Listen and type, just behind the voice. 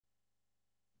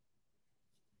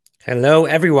Hello,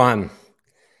 everyone.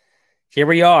 Here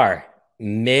we are,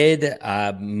 mid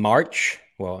March.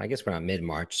 Well, I guess we're not mid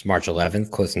March, it's March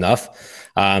 11th, close enough.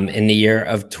 In the year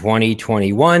of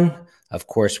 2021. Of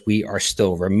course, we are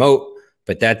still remote,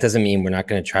 but that doesn't mean we're not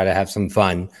going to try to have some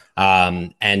fun.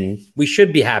 And we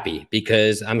should be happy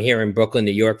because I'm here in Brooklyn,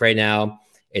 New York right now.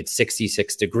 It's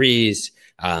 66 degrees.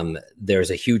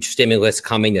 There's a huge stimulus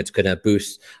coming that's going to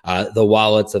boost the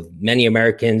wallets of many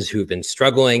Americans who've been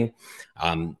struggling.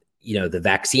 The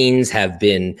vaccines have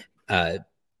been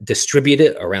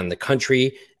distributed around the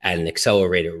country at an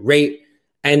accelerated rate.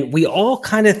 And we all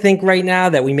kind of think right now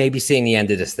that we may be seeing the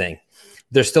end of this thing.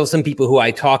 There's still some people who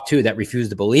I talk to that refuse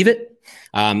to believe it.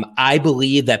 I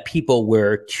believe that people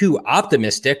were too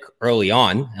optimistic early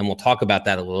on, and we'll talk about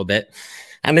that a little bit.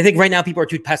 And I think right now people are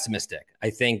too pessimistic.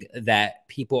 I think that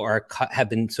people have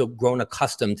been so grown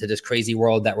accustomed to this crazy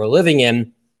world that we're living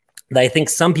in that I think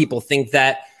some people think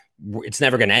that it's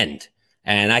never going to end.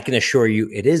 And I can assure you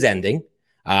it is ending.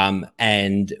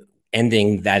 And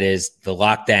ending, that is the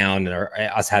lockdown or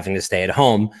us having to stay at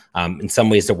home. In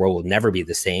some ways, the world will never be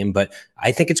the same. But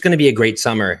I think it's going to be a great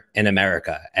summer in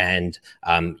America. And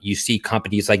you see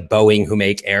companies like Boeing who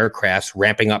make aircrafts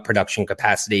ramping up production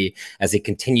capacity as they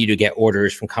continue to get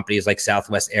orders from companies like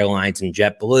Southwest Airlines and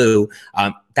JetBlue.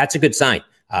 That's a good sign.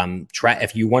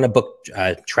 If you want to book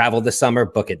travel this summer,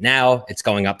 book it now. It's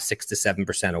going up 6 to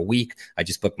 7% a week. I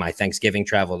just booked my Thanksgiving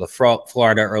travel to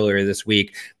Florida earlier this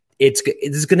week. It's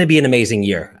going to be an amazing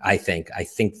year, I think. I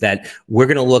think that we're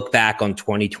going to look back on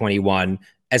 2021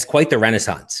 as quite the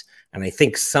renaissance. And I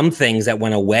think some things that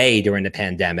went away during the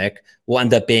pandemic will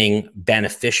end up being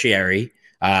beneficial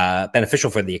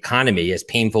for the economy, as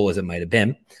painful as it might have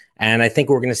been. And I think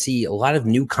we're going to see a lot of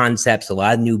new concepts, a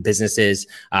lot of new businesses,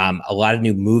 a lot of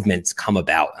new movements come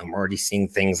about. And we're already seeing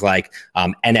things like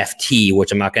NFT,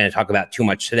 which I'm not going to talk about too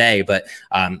much today, but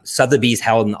Sotheby's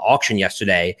held an auction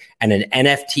yesterday, and an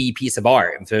NFT piece of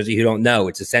art. And for those of you who don't know,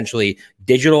 it's essentially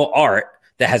digital art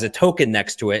that has a token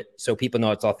next to it so people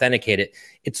know it's authenticated.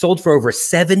 It sold for over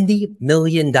 $70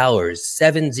 million,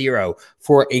 70,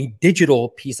 for a digital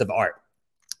piece of art.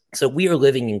 So we are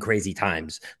living in crazy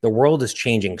times. The world is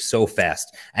changing so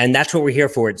fast. And that's what we're here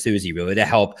for at Suzy, really, to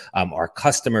help our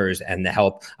customers and to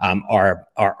help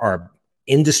our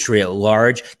industry at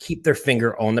large keep their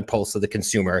finger on the pulse of the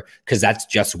consumer, because that's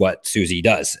just what Suzy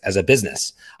does as a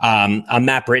business. I'm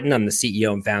Matt Britton. I'm the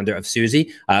CEO and founder of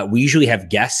Suzy. We usually have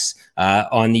guests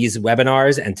on these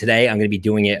webinars, and today I'm going to be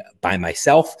doing it by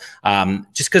myself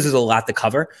just because there's a lot to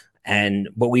cover.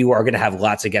 But we are going to have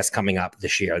lots of guests coming up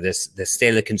this year. This State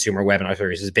of the Consumer webinar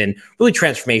series has been really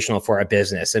transformational for our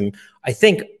business. And I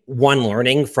think one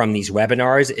learning from these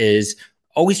webinars is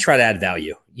always try to add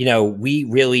value. We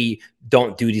really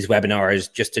don't do these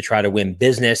webinars just to try to win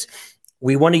business.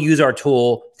 We want to use our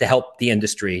tool to help the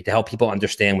industry, to help people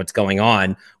understand what's going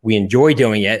on. We enjoy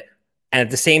doing it. And at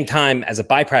the same time, as a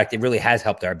byproduct, it really has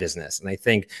helped our business. And I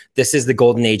think this is the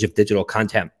golden age of digital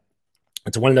content.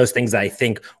 It's one of those things that I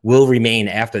think will remain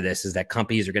after this, is that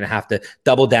companies are going to have to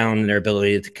double down on their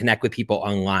ability to connect with people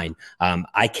online.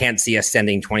 I can't see us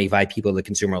sending 25 people to the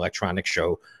Consumer Electronics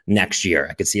Show next year.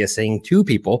 I could see us saying 2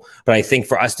 people, but I think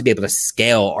for us to be able to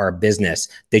scale our business,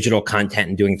 digital content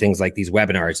and doing things like these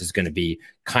webinars is going to be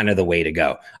kind of the way to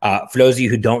go. For those of you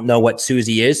who don't know what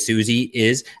Suzy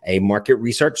is a market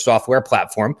research software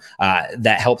platform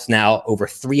that helps now over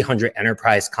 300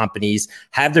 enterprise companies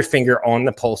have their finger on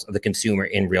the pulse of the consumer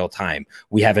in real time.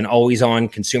 We have an always-on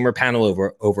consumer panel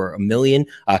over 1 million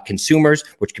consumers,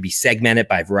 which could be segmented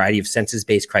by a variety of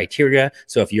census-based criteria.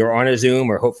 So if you're on a Zoom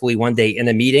or hopefully one day in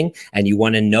a meeting and you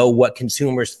want to know what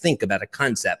consumers think about a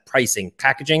concept, pricing,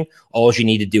 packaging, all you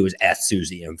need to do is ask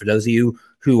Suzy. And for those of you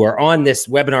who are on this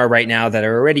webinar right now that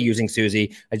are already using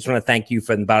Suzy, I just want to thank you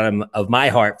from the bottom of my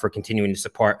heart for continuing to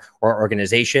support our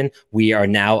organization. We are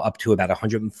now up to about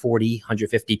 140,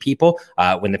 150 people.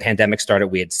 When the pandemic started,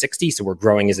 we had 60. So we're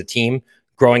growing as a team.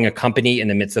 Growing a company in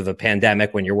the midst of a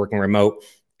pandemic when you're working remote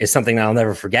is something that I'll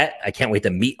never forget. I can't wait to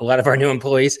meet a lot of our new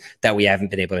employees that we haven't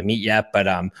been able to meet yet, but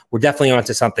we're definitely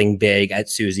onto something big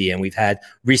at Suzy, and we've had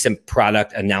recent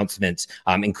product announcements,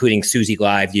 including Suzy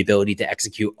Live, the ability to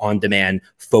execute on-demand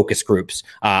focus groups,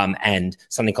 and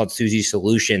something called Suzy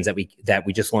Solutions that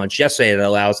we just launched yesterday that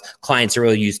allows clients to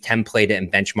really use templated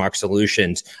and benchmark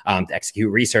solutions to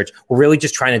execute research. We're really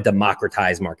just trying to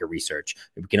democratize market research.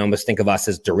 We can almost think of us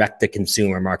as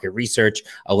direct-to-consumer market research,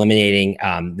 eliminating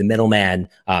the middleman,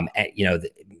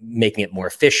 making it more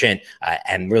efficient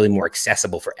and really more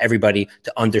accessible for everybody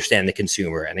to understand the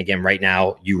consumer. And again, right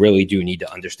now, you really do need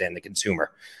to understand the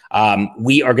consumer.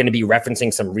 We are going to be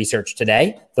referencing some research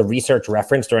today. The research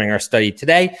referenced during our study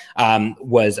today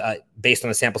was based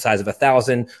on a sample size of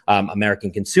 1,000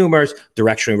 American consumers,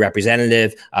 directionally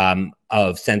representative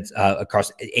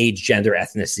across age, gender,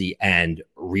 ethnicity, and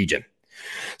region.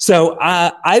 So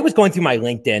I was going through my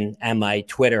LinkedIn and my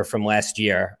Twitter from last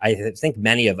year. I think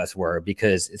many of us were,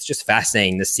 because it's just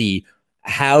fascinating to see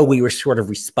how we were sort of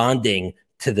responding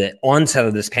to the onset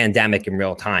of this pandemic in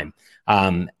real time.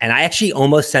 And I actually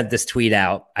almost sent this tweet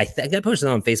out. I think I posted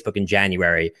it on Facebook in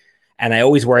January. And I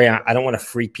always worry, I don't want to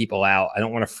freak people out. I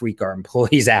don't want to freak our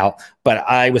employees out. But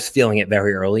I was feeling it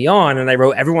very early on. And I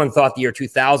wrote, everyone thought the year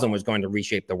 2000 was going to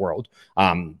reshape the world.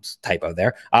 Typo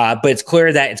there. But it's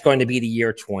clear that it's going to be the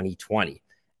year 2020.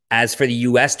 As for the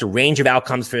US, the range of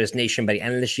outcomes for this nation by the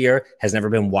end of this year has never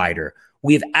been wider.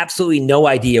 We have absolutely no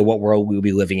idea what world we will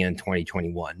be living in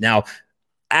 2021. Now,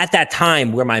 at that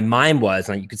time, where my mind was,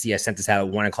 and you can see I sent this out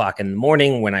at 1 o'clock in the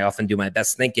morning when I often do my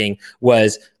best thinking,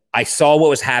 was I saw what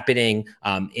was happening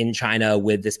in China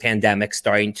with this pandemic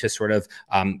starting to sort of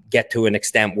get to an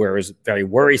extent where it was very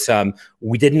worrisome.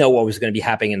 We didn't know what was going to be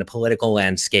happening in the political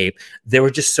landscape. There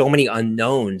were just so many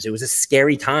unknowns. It was a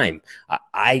scary time.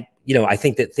 I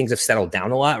think that things have settled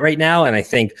down a lot right now. And I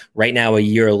think right now, a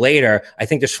year later, I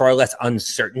think there's far less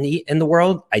uncertainty in the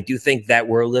world. I do think that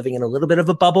we're living in a little bit of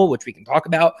a bubble, which we can talk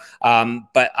about.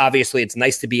 But obviously, it's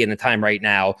nice to be in a time right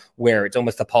now where it's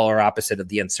almost the polar opposite of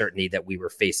the uncertainty that we were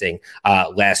facing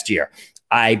last year.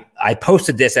 I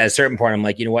posted this at a certain point. I'm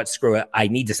like, you know what? Screw it. I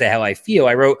need to say how I feel.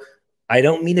 I wrote, I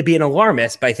don't mean to be an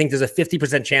alarmist, but I think there's a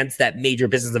 50% chance that major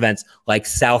business events like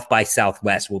South by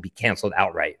Southwest will be canceled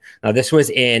outright. Now, this was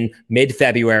in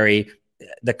mid-February.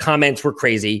 The comments were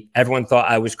crazy. Everyone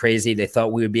thought I was crazy. They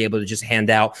thought we would be able to just hand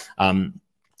out, some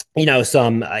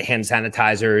hand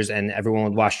sanitizers and everyone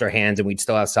would wash their hands and we'd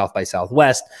still have South by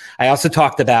Southwest. I also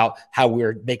talked about how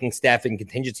we're making staffing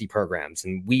contingency programs,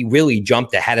 and we really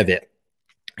jumped ahead of it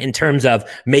in terms of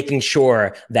making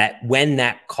sure that when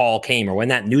that call came or when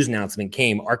that news announcement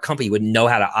came, our company would know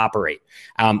how to operate.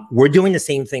 We're doing the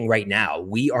same thing right now.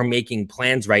 We are making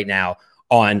plans right now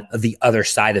on the other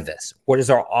side of this. What does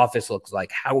our office look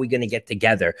like? How are we going to get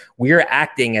together? We're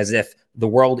acting as if the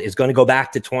world is going to go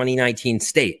back to 2019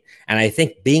 state. And I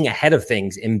think being ahead of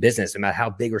things in business, no matter how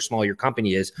big or small your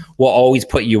company is, will always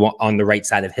put you on the right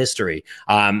side of history.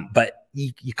 But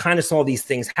you kind of saw these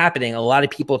things happening. A lot of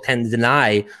people tend to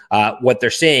deny what they're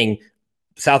seeing.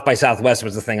 South by Southwest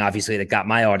was the thing, obviously, that got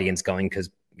my audience going, because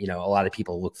a lot of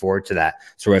people look forward to that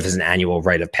sort of as an annual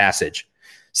rite of passage.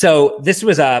 So this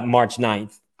was March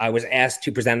 9th. I was asked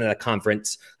to present at a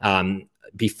conference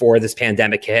before this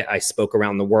pandemic hit. I spoke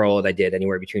around the world. I did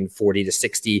anywhere between 40 to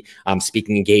 60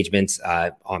 speaking engagements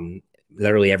on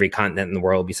literally every continent in the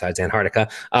world besides Antarctica.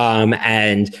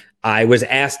 And I was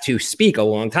asked to speak a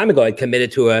long time ago. I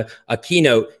committed to a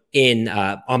keynote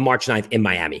on March 9th in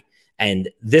Miami. And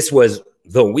this was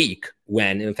the week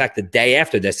when, in fact, the day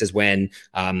after this is when,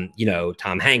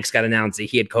 Tom Hanks got announced that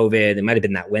he had COVID. It might've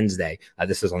been that Wednesday.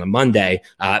 This was on a Monday.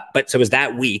 But so it was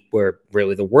that week where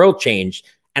really the world changed.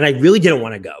 And I really didn't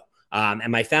want to go.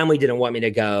 And my family didn't want me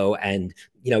to go. And,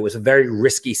 it was a very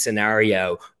risky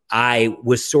scenario. I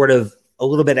was sort of a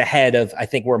little bit ahead of, I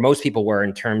think, where most people were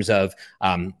in terms of,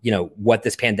 what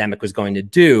this pandemic was going to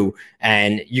do.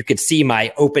 And you could see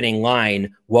my opening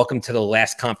line, "Welcome to the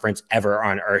last conference ever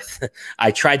on Earth."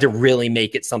 I tried to really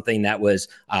make it something that was,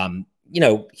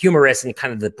 humorous and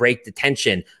kind of to break the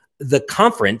tension. The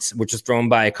conference, which was thrown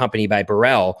by a company by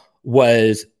Burrell,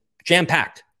 was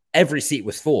jam-packed. Every seat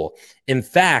was full. In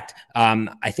fact,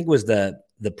 I think it was the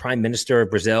Prime Minister of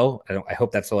Brazil. I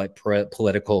hope that's the right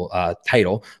political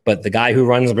title, but the guy who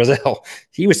runs Brazil,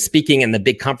 he was speaking in the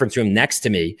big conference room next to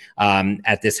me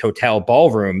at this hotel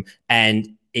ballroom. And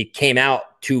it came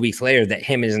out 2 weeks later that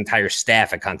him and his entire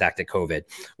staff had contacted COVID,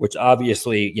 which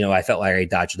obviously, I felt like I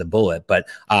dodged the bullet, but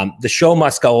the show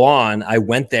must go on. I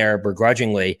went there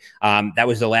begrudgingly. That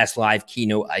was the last live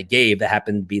keynote I gave. That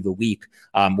happened to be the week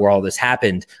where all this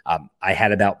happened. I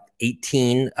had about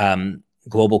 18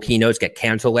 global keynotes get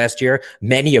canceled last year,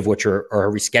 many of which are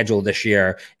rescheduled this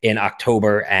year in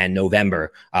October and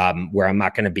November, where I'm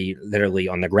not going to be literally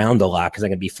on the ground a lot because I'm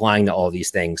going to be flying to all these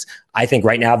things. I think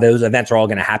right now those events are all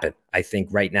going to happen. I think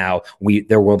right now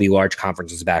there will be large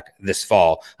conferences back this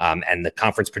fall, and the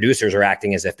conference producers are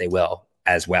acting as if they will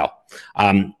as well.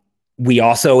 We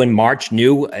also in March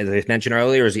knew, as I mentioned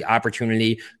earlier, was the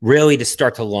opportunity really to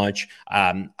start to launch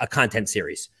a content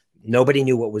series. Nobody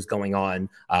knew what was going on.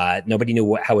 Nobody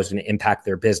knew how it was going to impact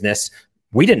their business.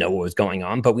 We didn't know what was going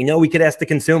on, but we know we could ask the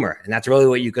consumer. And that's really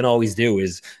what you can always do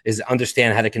is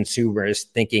understand how the consumer is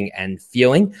thinking and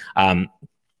feeling.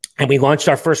 And we launched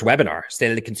our first webinar, State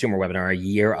of the Consumer webinar, a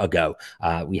year ago.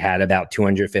 We had about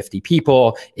 250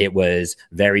 people. It was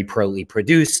very poorly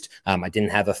produced. I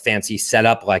didn't have a fancy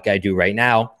setup like I do right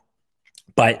now,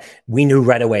 but we knew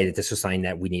right away that this was something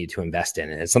that we needed to invest in.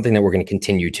 And it's something that we're going to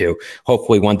continue to,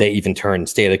 hopefully one day even turn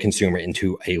State of the Consumer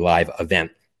into a live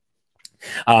event.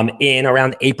 In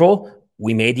around April,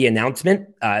 we made the announcement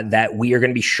that we are going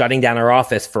to be shutting down our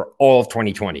office for all of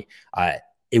 2020.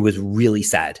 It was really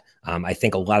sad. I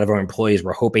think a lot of our employees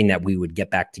were hoping that we would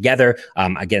get back together.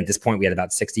 Again, at this point, we had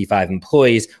about 65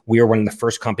 employees. We were one of the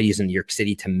first companies in New York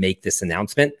City to make this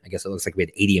announcement. I guess it looks like we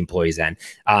had 80 employees then.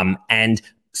 And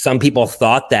some people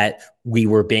thought that we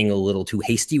were being a little too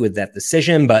hasty with that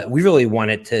decision, but we really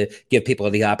wanted to give people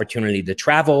the opportunity to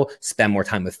travel, spend more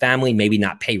time with family, maybe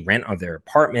not pay rent on their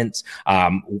apartments.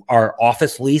 Our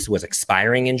office lease was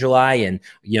expiring in July, and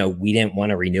we didn't want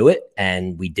to renew it,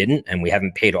 and we didn't, and we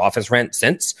haven't paid office rent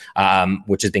since,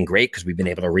 which has been great because we've been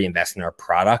able to reinvest in our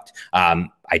product.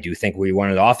 I do think we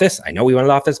wanted office. I know we wanted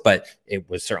office, but it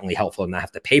was certainly helpful to not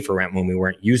have to pay for rent when we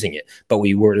weren't using it. But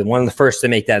we were one of the first to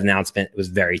make that announcement. It was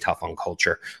very tough on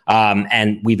culture.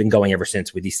 And we've been going ever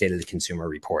since with the State of the Consumer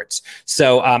reports.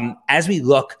 So as we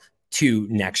look to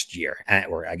next year,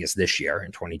 or I guess this year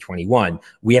in 2021,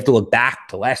 we have to look back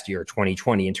to last year,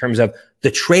 2020, in terms of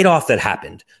the trade-off that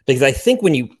happened. Because I think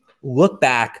when you look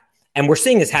back, and we're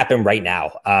seeing this happen right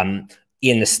now,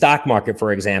 in the stock market,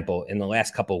 for example, in the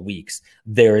last couple of weeks,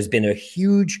 there has been a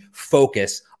huge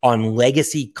focus on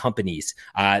legacy companies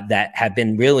that have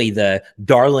been really the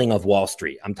darling of Wall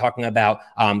Street. I'm talking about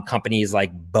companies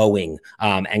like Boeing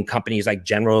and companies like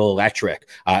General Electric,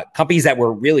 companies that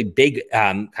were really big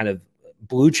kind of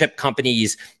blue chip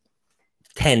companies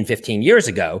 10, 15 years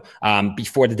ago,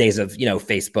 before the days of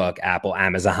Facebook, Apple,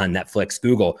 Amazon, Netflix,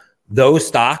 Google. Those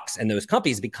stocks and those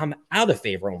companies become out of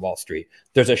favor on Wall Street.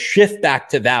 There's a shift back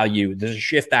to value. There's a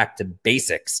shift back to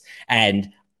basics. And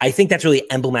I think that's really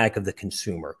emblematic of the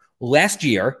consumer. Last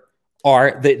year,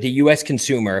 the U.S.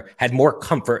 consumer had more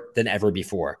comfort than ever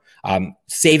before.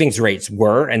 Savings rates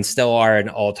were and still are an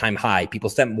all-time high. People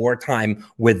spent more time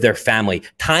with their family.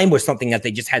 Time was something that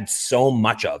they just had so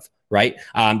much of. Right?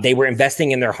 They were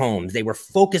investing in their homes. They were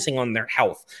focusing on their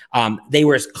health. They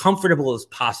were as comfortable as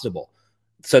possible.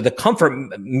 So the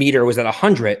comfort meter was at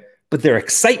 100, but their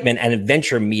excitement and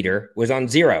adventure meter was on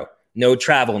 0. No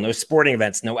travel, no sporting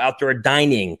events, no outdoor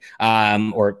dining,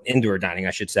 or indoor dining,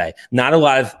 I should say. Not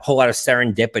a whole lot of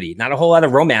serendipity, not a whole lot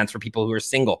of romance for people who are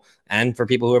single and for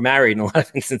people who are married in a lot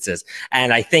of instances.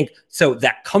 And I think so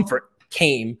that comfort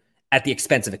came at the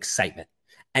expense of excitement.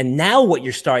 And now what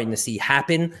you're starting to see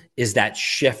happen is that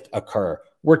shift occur.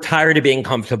 We're tired of being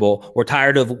comfortable. We're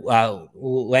tired of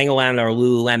laying around our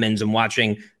Lululemons and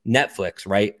watching Netflix,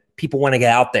 right? People want to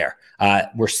get out there.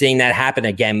 We're seeing that happen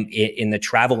again in the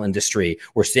travel industry.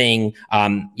 We're seeing,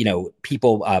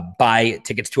 people buy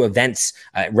tickets to events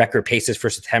at record paces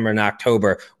for September and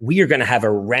October. We are going to have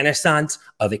a renaissance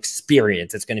of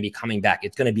experience. It's going to be coming back.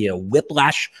 It's going to be a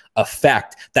whiplash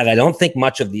effect that I don't think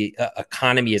much of the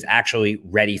economy is actually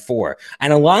ready for.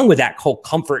 And along with that whole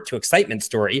comfort to excitement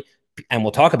story, and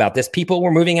we'll talk about this, people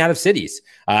were moving out of cities.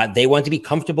 They want to be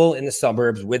comfortable in the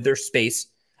suburbs with their space,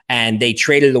 and they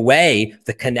traded away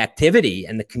the connectivity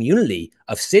and the community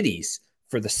of cities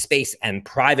for the space and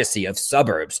privacy of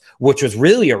suburbs, which was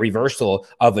really a reversal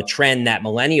of a trend that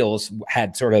millennials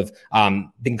had sort of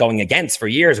been going against for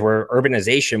years, where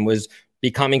urbanization was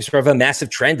becoming sort of a massive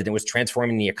trend and it was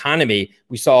transforming the economy.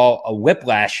 We saw a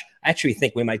whiplash. I actually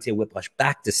think we might see a whiplash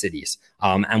back to cities,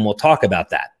 and we'll talk about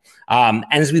that. And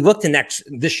as we look to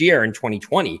this year in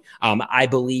 2020, I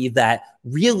believe that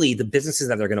really the businesses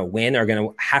that are going to win are going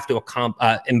to have to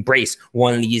embrace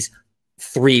one of these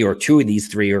three, or two of these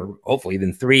three, or hopefully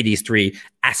even three of these three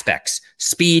aspects: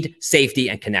 speed, safety,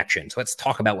 and connection. So let's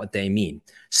talk about what they mean.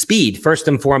 Speed, first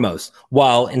and foremost.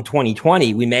 While in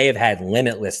 2020, we may have had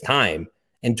limitless time,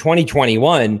 in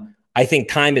 2021, I think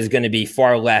time is going to be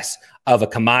far less of a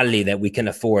commodity that we can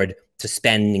afford to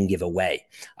spend and give away.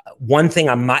 One thing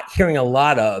I'm not hearing a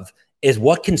lot of is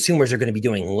what consumers are going to be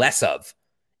doing less of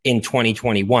in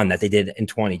 2021 that they did in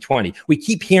 2020. We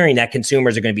keep hearing that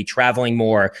consumers are going to be traveling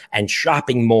more and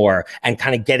shopping more and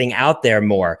kind of getting out there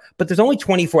more, but there's only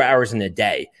 24 hours in a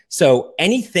day. So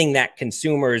anything that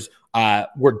consumers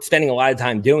were spending a lot of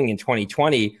time doing in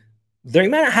 2020, they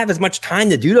might not have as much time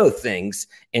to do those things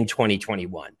in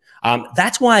 2021.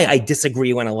 That's why I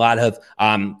disagree when a lot of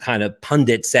kind of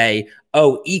pundits say,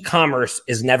 oh, e-commerce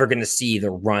is never going to see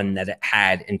the run that it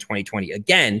had in 2020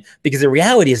 again, because the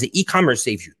reality is that e-commerce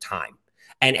saves you time.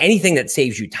 And anything that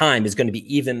saves you time is going to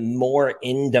be even more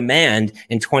in demand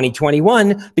in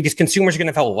 2021 because consumers are going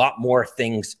to have a lot more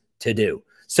things to do.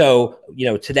 So,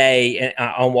 today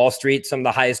on Wall Street, some of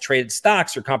the highest traded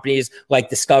stocks are companies like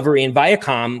Discovery and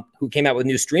Viacom, who came out with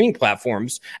new streaming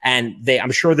platforms. And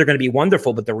I'm sure they're going to be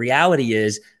wonderful. But the reality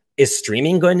is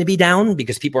streaming going to be down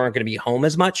because people aren't going to be home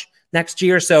as much next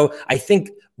year? So I think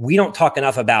we don't talk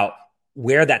enough about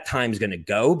where that time is going to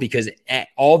go, because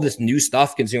all this new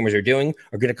stuff consumers are doing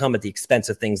are going to come at the expense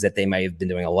of things that they might have been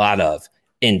doing a lot of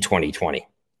in 2020.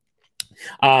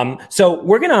 So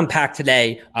we're going to unpack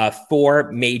today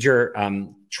 4 major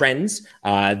trends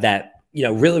that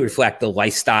really reflect the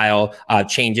lifestyle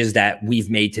changes that we've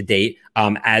made to date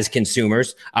as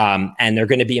consumers. And they're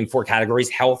going to be in 4 categories: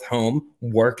 health, home,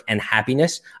 work, and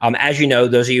happiness. As you know,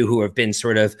 those of you who have been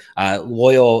sort of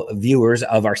loyal viewers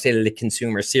of our State of the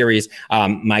Consumer series,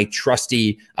 my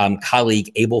trusty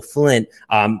colleague, Abel Flint,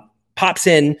 pops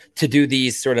in to do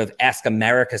these sort of Ask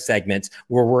America segments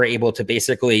where we're able to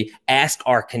basically ask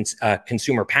our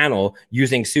consumer panel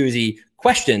using Suzy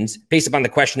questions based upon the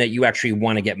question that you actually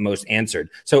want to get most answered.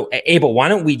 So Abel, why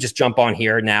don't we just jump on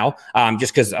here now,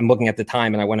 just because I'm looking at the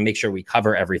time and I want to make sure we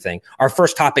cover everything. Our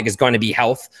first topic is going to be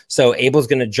health. So Abel's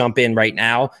going to jump in right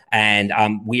now, and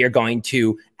we are going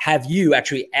to have you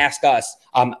actually ask us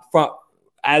from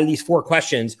out of these 4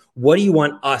 questions, what do you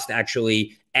want us to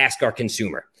actually ask our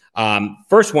consumer?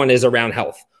 First one is around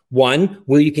health. 1,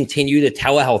 will you continue the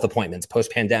telehealth appointments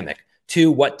post-pandemic?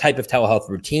 2, what type of telehealth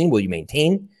routine will you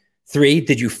maintain? 3,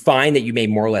 did you find that you made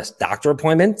more or less doctor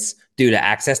appointments due to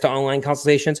access to online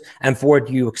consultations? And 4,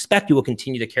 do you expect you will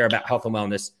continue to care about health and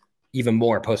wellness even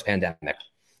more post-pandemic?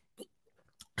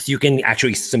 So you can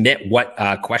actually submit what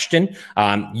question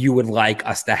you would like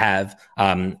us to have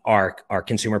our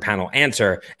consumer panel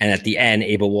answer. And at the end,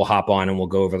 Abel will hop on and we'll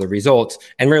go over the results.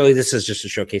 And really, this is just to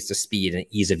showcase the speed and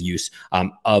ease of use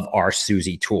of our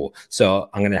Suzy tool. So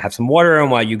I'm going to have some water, and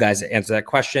while you guys answer that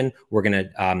question, we're going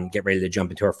to get ready to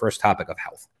jump into our first topic of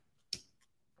health.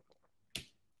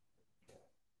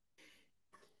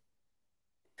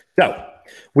 So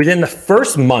within the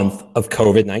first month of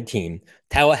COVID-19,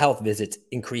 telehealth visits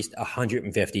increased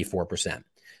 154%.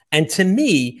 And to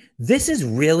me, this is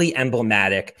really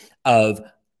emblematic of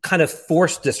kind of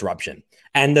forced disruption.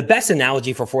 And the best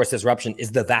analogy for forced disruption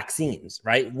is the vaccines,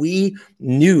 right? We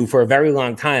knew for a very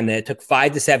long time that it took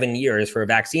 5 to 7 years for a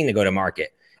vaccine to go to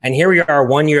market. And here we are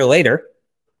 1 year later,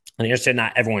 and I understand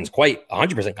not everyone's quite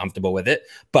 100% comfortable with it,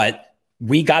 but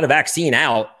we got a vaccine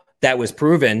out that was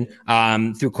proven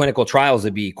through clinical trials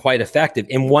to be quite effective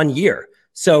in 1 year.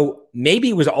 So maybe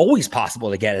it was always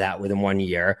possible to get it out within 1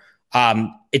 year.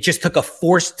 It just took a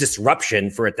forced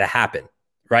disruption for it to happen,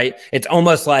 right? It's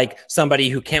almost like somebody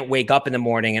who can't wake up in the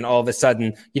morning and all of a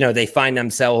sudden, they find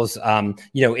themselves,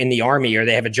 in the army, or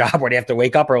they have a job where they have to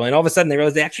wake up early, and all of a sudden they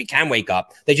realize they actually can wake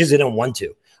up. They just didn't want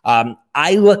to.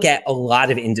 I look at a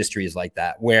lot of industries like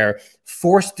that where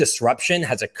forced disruption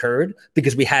has occurred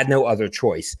because we had no other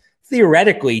choice.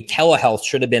 Theoretically, telehealth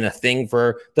should have been a thing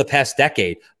for the past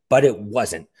decade, but it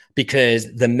wasn't,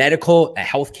 because the medical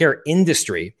healthcare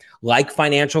industry, like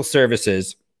financial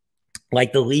services,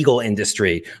 like the legal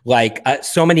industry, like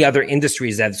so many other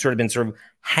industries that have sort of been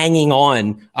hanging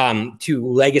on to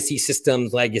legacy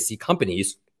systems, legacy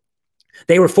companies,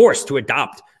 they were forced to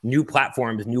adopt new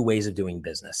platforms, new ways of doing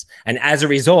business. And as a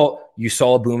result, you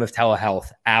saw a boom of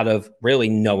telehealth out of really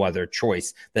no other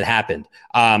choice that happened.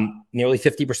 Nearly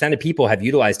 50% of people have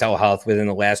utilized telehealth within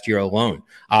the last year alone.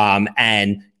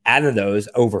 And out of those,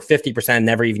 over 50%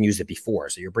 never even used it before.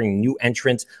 So you're bringing new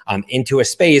entrants into a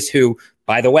space who,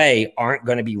 by the way, aren't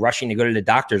going to be rushing to go to the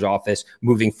doctor's office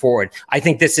moving forward. I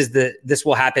think this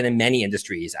will happen in many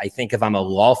industries. I think if I'm a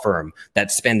law firm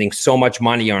that's spending so much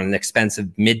money on an expensive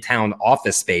midtown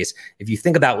office space, if you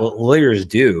think about what lawyers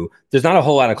do, there's not a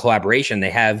whole lot of collaboration.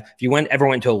 They have, if you ever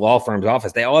went to a law firm's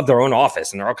office, they all have their own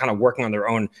office and they're all kind of working on their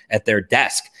own at their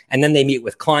desk. And then they meet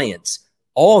with clients.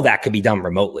 All of that could be done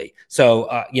remotely. So,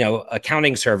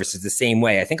 accounting services the same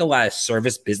way. I think a lot of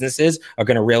service businesses are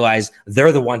going to realize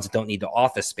they're the ones that don't need the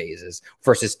office spaces,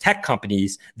 versus tech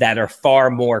companies that are far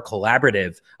more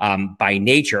collaborative by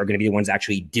nature are going to be the ones that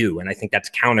actually do. And I think that's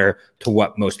counter to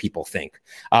what most people think.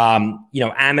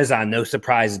 Amazon, no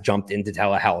surprise, jumped into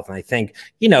telehealth. And I think,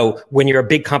 when you're a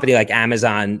big company like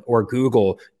Amazon or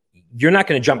Google, you're not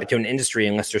going to jump into an industry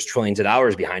unless there's trillions of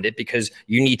dollars behind it, because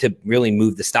you need to really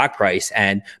move the stock price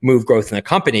and move growth in the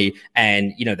company.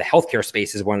 And, the healthcare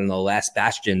space is one of the last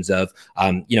bastions of,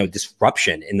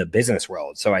 disruption in the business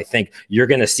world. So I think you're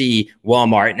going to see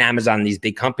Walmart and Amazon, these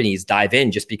big companies, dive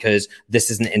in just because this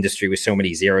is an industry with so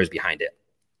many zeros behind it.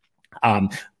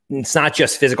 It's not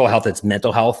just physical health, it's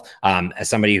mental health. As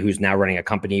somebody who's now running a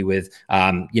company with,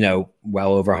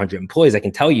 well over 100 employees, I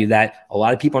can tell you that a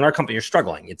lot of people in our company are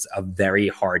struggling. It's a very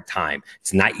hard time.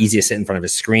 It's not easy to sit in front of a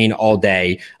screen all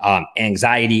day.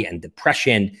 Anxiety and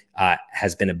depression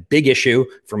has been a big issue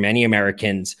for many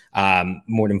Americans.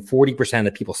 More than 40% of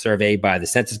the people surveyed by the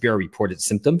Census Bureau reported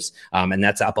symptoms, and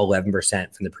that's up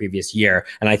 11% from the previous year.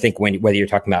 And I think whether you're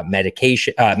talking about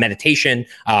medication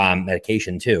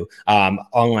too,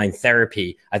 online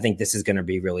therapy, I think this is going to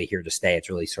be really here to stay. It's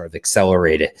really sort of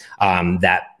accelerated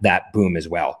that boom as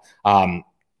well.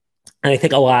 And I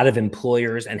think a lot of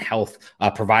employers and health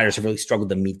providers have really struggled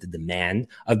to meet the demand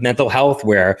of mental health,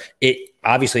 where it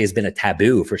obviously has been a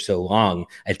taboo for so long.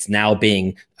 It's now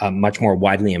being much more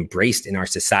widely embraced in our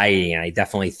society. And I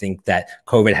definitely think that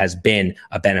COVID has been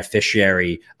a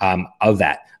beneficiary of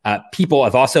that. People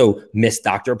have also missed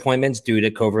doctor appointments due to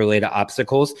COVID-related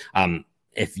obstacles.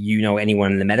 If you know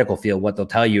anyone in the medical field, what they'll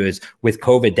tell you is with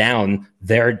COVID down,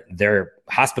 their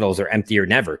hospitals are emptier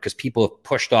than ever because people have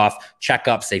pushed off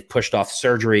checkups, they've pushed off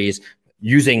surgeries,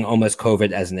 using almost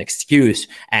COVID as an excuse.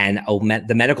 And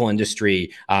the medical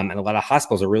industry and a lot of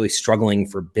hospitals are really struggling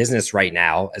for business right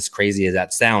now, as crazy as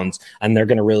that sounds. And they're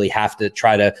going to really have to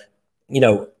try to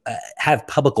have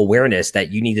public awareness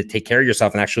that you need to take care of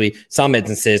yourself. And actually, some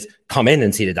instances, come in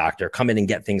and see the doctor, come in and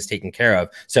get things taken care of.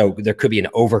 So there could be an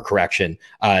overcorrection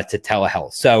to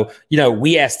telehealth. So,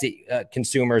 we asked the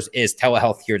consumers, is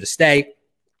telehealth here to stay?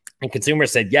 And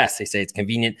consumers said yes. They say it's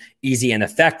convenient, easy, and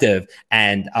effective.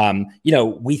 And,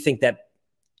 we think that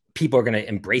people are going to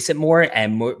embrace it more.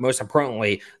 And most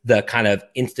importantly, the kind of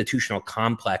institutional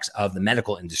complex of the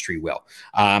medical industry will.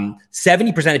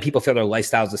 70% of people feel their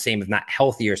lifestyle is the same, if not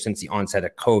healthier, since the onset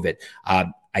of COVID.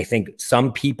 I think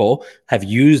some people have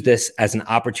used this as an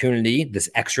opportunity, this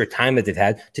extra time that they've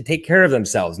had, to take care of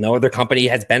themselves. No other company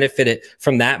has benefited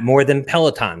from that more than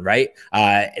Peloton, right?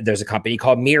 There's a company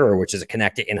called Mirror, which is a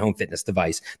connected in-home fitness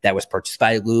device that was purchased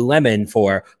by Lululemon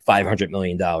for $500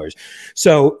 million.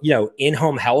 So,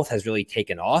 in-home health has really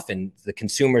taken off, and the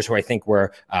consumers who I think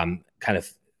were kind of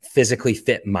physically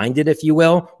fit minded, if you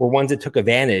will, were ones that took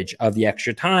advantage of the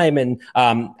extra time and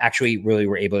actually really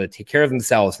were able to take care of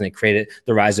themselves. And they created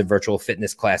the rise of virtual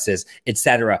fitness classes,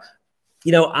 etc.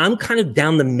 I'm kind of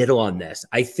down the middle on this.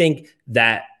 I think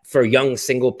that for young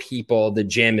single people, the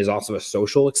gym is also a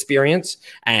social experience.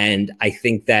 And I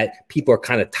think that people are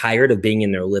kind of tired of being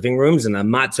in their living rooms. And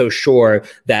I'm not so sure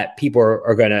that people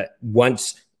are going to,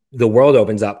 once the world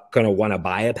opens up, going to want to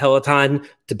buy a Peloton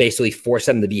to basically force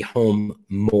them to be home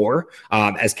more,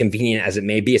 as convenient as it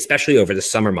may be, especially over the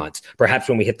summer months. Perhaps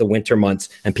when we hit the winter months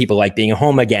and people like being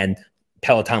home again,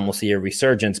 Peloton will see a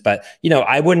resurgence. But,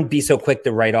 I wouldn't be so quick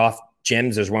to write off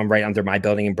gyms. There's one right under my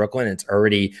building in Brooklyn. It's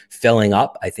already filling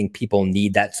up. I think people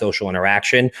need that social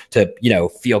interaction to,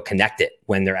 feel connected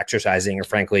when they're exercising or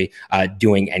frankly,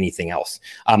 doing anything else.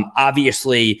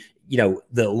 Obviously,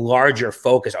 the larger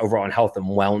focus overall on health and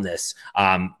wellness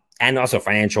and also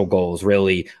financial goals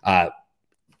really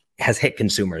has hit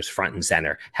consumers front and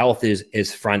center. Health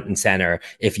is front and center.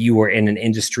 If you were in an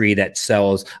industry that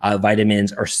sells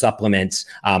vitamins or supplements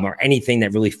or anything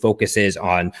that really focuses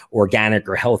on organic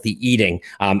or healthy eating,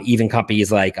 even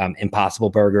companies like Impossible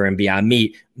Burger and Beyond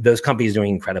Meat, those companies are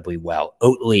doing incredibly well.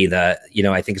 Oatly,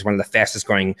 I think is one of the fastest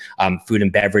growing food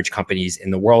and beverage companies in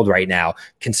the world right now.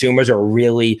 Consumers are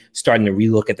really starting to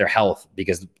relook at their health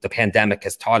because the pandemic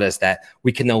has taught us that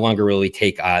we can no longer really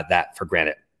take that for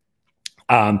granted.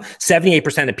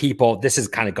 78% of people, this is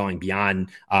kind of going beyond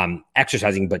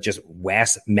exercising, but just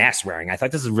mask wearing. I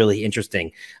thought this is really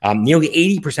interesting. Nearly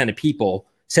 80% of people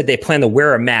said they plan to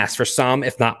wear a mask for some,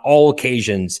 if not all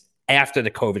occasions after the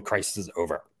COVID crisis is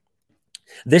over.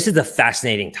 This is a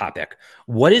fascinating topic.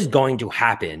 What is going to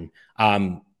happen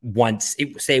once,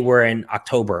 say we're in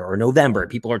October or November,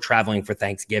 people are traveling for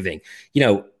Thanksgiving,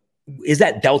 is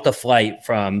that Delta flight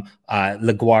from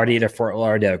LaGuardia to Fort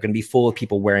Lauderdale going to be full of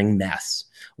people wearing masks?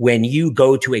 When you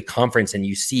go to a conference and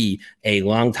you see a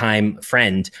longtime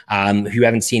friend who you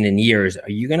haven't seen in years, are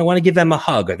you going to want to give them a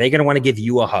hug? Are they going to want to give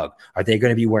you a hug? Are they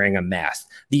going to be wearing a mask?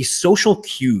 These social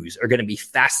cues are going to be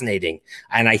fascinating.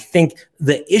 And I think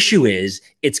the issue is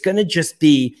it's going to just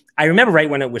be, I remember right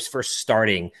when it was first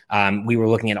starting, we were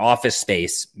looking at office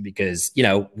space because,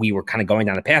 we were kind of going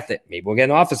down a path that maybe we'll get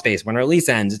an office space when our lease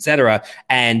ends, et cetera.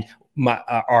 And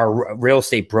our real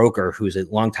estate broker, who's a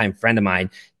longtime friend of mine,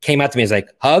 came out to me and was like,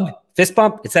 hug, fist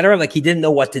bump, etc. Like he didn't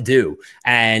know what to do.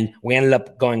 And we ended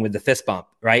up going with the fist bump,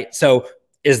 right? So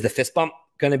is the fist bump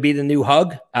going to be the new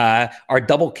hug? Are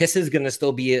double kisses going to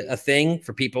still be a thing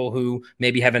for people who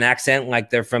maybe have an accent like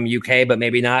they're from UK, but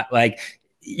maybe not? Like,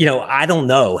 you know, I don't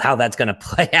know how that's going to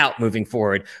play out moving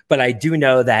forward, but I do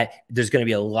know that there's going to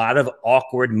be a lot of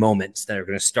awkward moments that are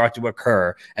going to start to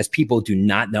occur as people do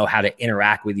not know how to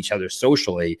interact with each other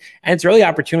socially. And it's really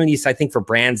opportunities, I think, for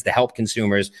brands to help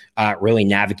consumers really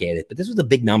navigate it. But this was a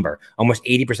big number. Almost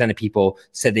 80% of people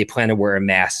said they plan to wear a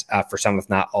mask for some, if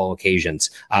not all occasions.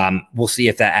 We'll see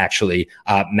if that actually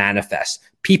manifests.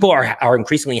 People are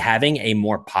increasingly having a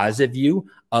more positive view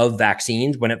of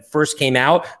vaccines. When it first came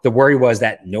out, the worry was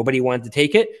that nobody wanted to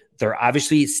take it. There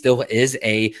obviously still is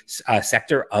a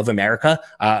sector of America,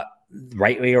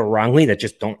 rightly or wrongly, that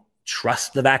just don't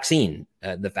trust the vaccine.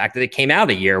 The fact that it came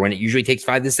out a year when it usually takes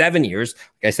 5 to 7 years,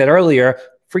 like I said earlier,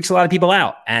 freaks a lot of people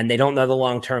out, and they don't know the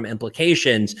long-term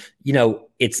implications. You know,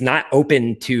 it's not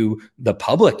open to the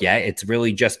public yet. It's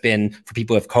really just been for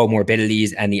people with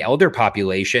comorbidities and the elder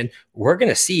population. We're going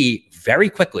to see very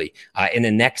quickly in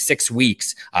the next 6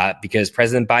 weeks, because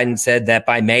President Biden said that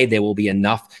by May, there will be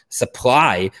enough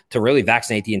supply to really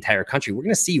vaccinate the entire country. We're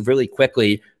going to see really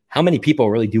quickly how many people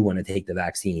really do want to take the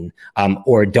vaccine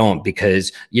or don't,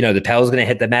 because, you know, the pedal is going to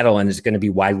hit the metal and it's going to be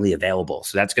widely available.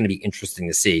 So that's going to be interesting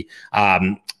to see.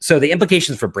 So the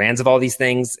implications for brands of all these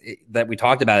things that we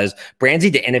talked about is brands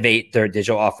need to innovate their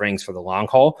digital offerings for the long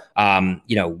haul.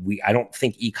 You know, I don't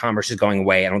think e-commerce is going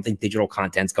away. I don't think digital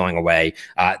content's going away.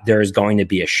 There is going to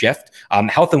be a shift.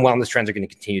 Health and wellness trends are going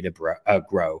to continue to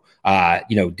grow.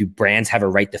 You know, do brands have a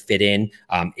right to fit in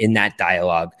that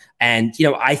dialogue? And, you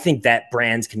know, I think that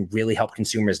brands can really help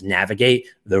consumers navigate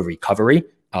the recovery.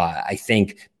 I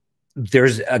think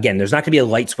there's not going to be a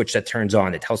light switch that turns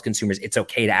on that tells consumers it's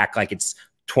okay to act like it's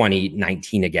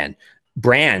 2019 again.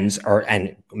 Brands are,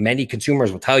 and many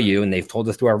consumers will tell you, and they've told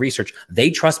us through our research, they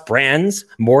trust brands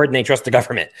more than they trust the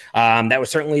government. That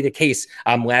was certainly the case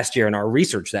last year in our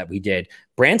research that we did.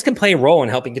 Brands can play a role in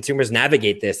helping consumers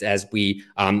navigate this as we,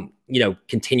 you know,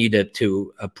 continue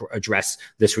to address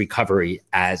this recovery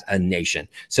as a nation.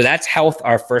 So that's health,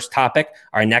 our first topic.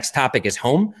 Our next topic is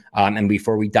home. And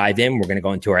before we dive in, we're going to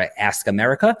go into our Ask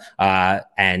America.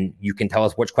 And you can tell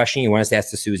us which question you want us to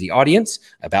ask the Suzy audience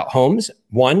about homes.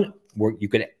 One, you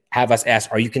could have us ask,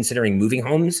 are you considering moving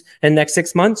homes in the next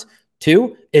 6 months?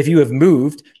 2, if you have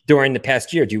moved during the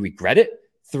past year, do you regret it?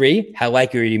 3, how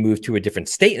likely are you to move to a different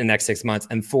state in the next 6 months?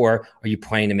 And 4, are you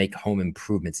planning to make home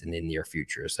improvements in the near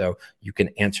future? So you can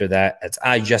answer that as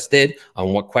I just did on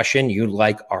what question you'd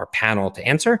like our panel to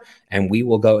answer. And we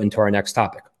will go into our next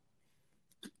topic.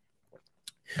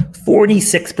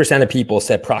 46% of people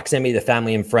said proximity to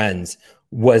family and friends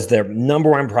was their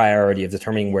 #1 priority of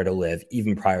determining where to live,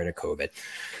 even prior to COVID.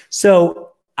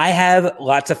 So I have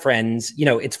lots of friends. You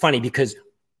know, it's funny because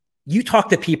you talk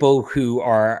to people who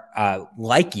are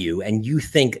like you, and you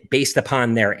think based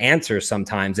upon their answers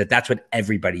sometimes that that's what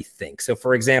everybody thinks. So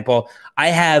for example, I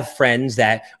have friends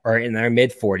that are in their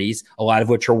mid 40s, a lot of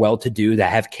which are well-to-do, that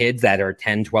have kids that are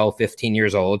 10, 12, 15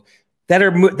 years old,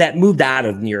 that moved out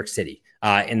of New York City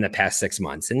in the past 6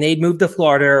 months. And they'd moved to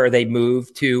Florida, or they'd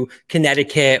moved to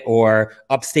Connecticut or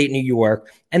upstate New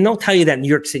York. And they'll tell you that New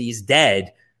York City is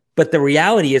dead. But the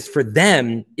reality is, for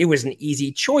them, it was an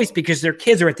easy choice because their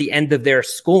kids are at the end of their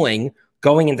schooling,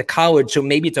 going into college. So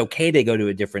maybe it's okay to go to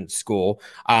a different school.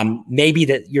 Maybe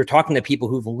that you're talking to people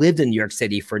who've lived in New York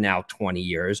City for now 20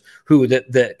 years, who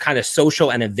the kind of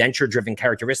social and adventure-driven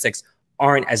characteristics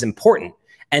aren't as important.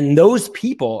 And those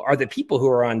people are the people who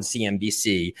are on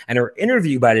CNBC and are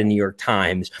interviewed by the New York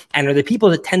Times, and are the people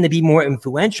that tend to be more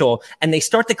influential. And they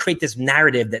start to create this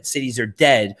narrative that cities are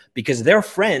dead because their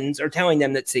friends are telling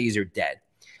them that cities are dead.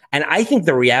 And I think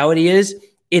the reality is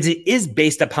it is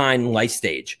based upon life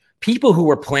stage. People who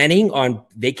were planning on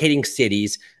vacating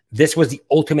cities, this was the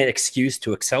ultimate excuse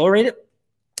to accelerate it.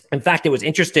 In fact, it was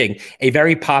interesting. A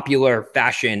very popular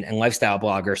fashion and lifestyle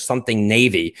blogger, Something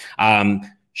Navy,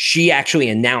 she actually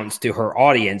announced to her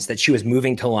audience that she was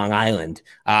moving to Long Island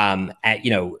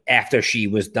after she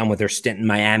was done with her stint in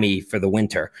Miami for the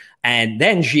winter. And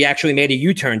then she actually made a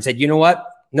U-turn and said, you know what?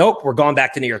 Nope, we're going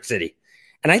back to New York City.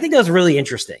 And I think that was really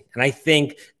interesting. And I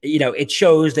think, you know, it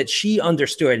shows that she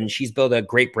understood, and she's built a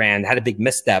great brand, had a big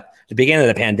misstep at the beginning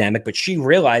of the pandemic, but she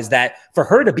realized that for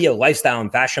her to be a lifestyle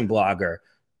and fashion blogger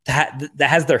that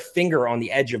has their finger on the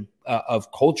edge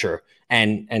of culture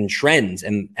and trends,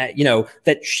 and you know,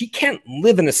 that she can't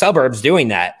live in the suburbs doing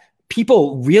that.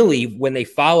 people really, when they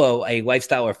follow a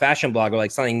lifestyle or fashion blogger like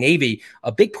Sunny Navy,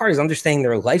 a big part is understanding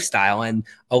their lifestyle, and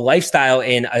a lifestyle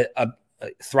in a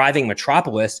thriving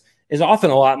metropolis is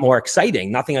often a lot more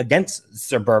exciting. Nothing against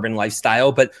suburban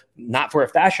lifestyle, but not for a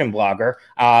fashion blogger.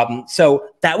 So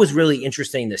that was really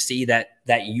interesting to see that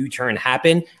U-turn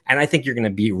happen. And I think you're going to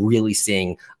be really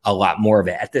seeing a lot more of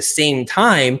it. At the same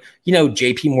time, you know,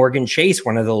 JP Morgan Chase,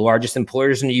 one of the largest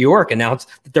employers in New York, announced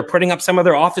that they're putting up some of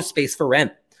their office space for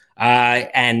rent.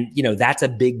 And, you know, that's a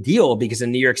big deal because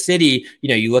in New York City, you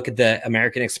know, you look at the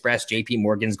American Express, JP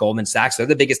Morgan's, Goldman Sachs, they're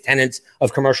the biggest tenants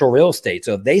of commercial real estate.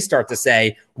 So if they start to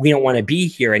say, we don't want to be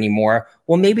here anymore,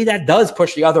 well, maybe that does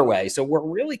push the other way. So we're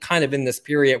really kind of in this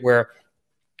period where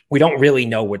we don't really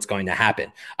know what's going to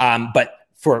happen. But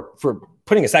for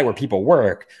putting aside where people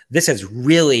work, this has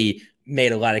really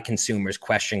made a lot of consumers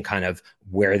question kind of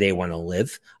where they want to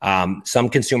live. Some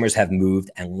consumers have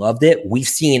moved and loved it. We've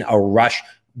seen a rush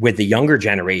with the younger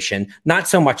generation, not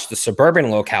so much the suburban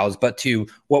locales, but to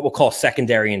what we'll call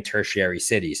secondary and tertiary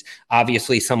cities.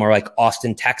 Obviously, somewhere like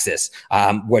Austin, Texas,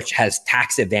 which has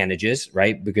tax advantages,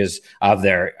 right, because of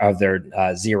their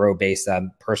zero-based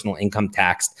personal income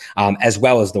tax, as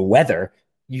well as the weather.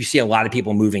 You see a lot of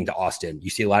people moving to Austin. You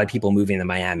see a lot of people moving to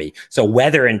Miami. So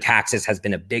weather and taxes has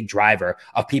been a big driver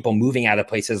of people moving out of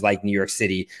places like New York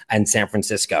City and San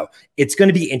Francisco. It's going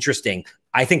to be interesting.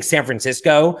 I think San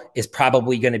Francisco is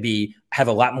probably going to have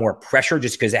a lot more pressure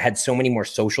just because it had so many more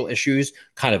social issues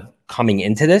kind of coming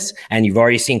into this. And you've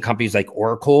already seen companies like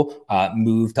Oracle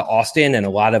move to Austin, and a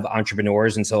lot of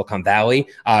entrepreneurs in Silicon Valley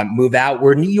move out,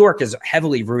 where New York is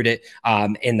heavily rooted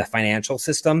in the financial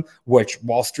system, which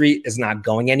Wall Street is not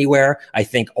going anywhere. I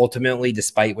think ultimately,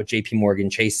 despite what JP Morgan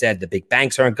Chase said, the big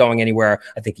banks aren't going anywhere.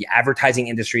 I think the advertising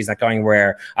industry is not going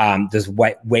anywhere. There's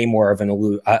way more of an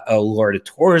allure to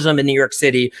tourism in New York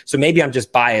City. So maybe I'm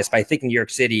just biased, but I think New York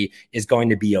City is going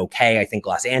to be okay. I think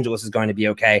Los Angeles is going to be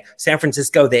okay. San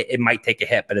Francisco, it might take a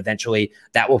hit, but eventually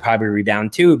that will probably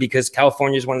rebound too, because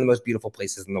California is one of the most beautiful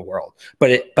places in the world.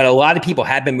 But a lot of people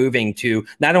have been moving to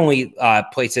not only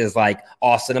places like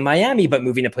Austin and Miami, but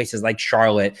moving to places like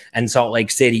Charlotte and Salt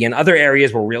Lake City and other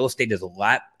areas where real estate is a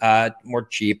lot more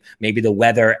cheap. Maybe the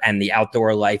weather and the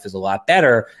outdoor life is a lot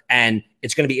better. And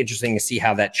it's going to be interesting to see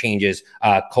how that changes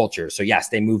culture. So yes,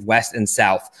 they move west and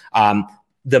south.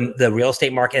 The real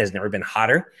estate market has never been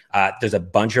hotter. There's a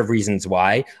bunch of reasons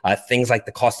why. Things like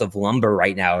the cost of lumber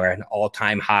right now are at an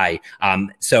all-time high.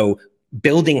 So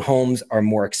building homes are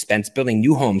more expensive. Building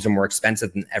new homes are more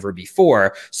expensive than ever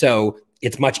before. So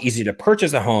it's much easier to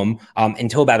purchase a home.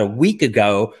 Until about a week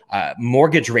ago,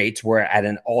 mortgage rates were at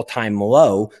an all-time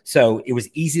low. So it was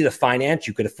easy to finance.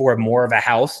 You could afford more of a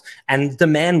house, and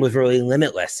demand was really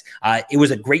limitless. It was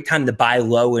a great time to buy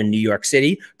low in New York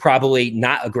City, probably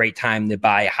not a great time to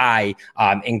buy high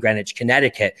in Greenwich,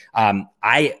 Connecticut.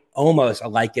 I almost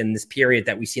liken this period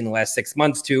that we see in the last 6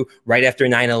 months to right after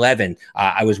 9/11.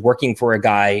 I was working for a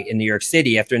guy in New York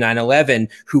City after 9/11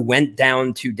 who went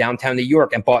down to downtown New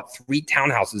York and bought 3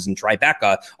 townhouses in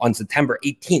Tribeca on September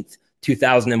 18th,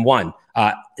 2001.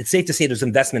 It's safe to say those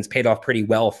investments paid off pretty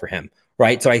well for him.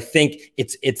 Right. So I think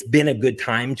it's been a good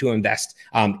time to invest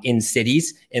in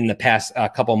cities in the past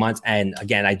couple of months. And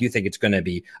again, I do think it's going to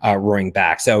be roaring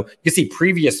back. So you see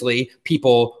previously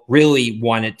people really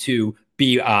wanted to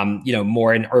be,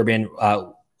 more in urban,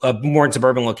 more in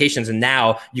suburban locations. And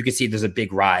now you can see there's a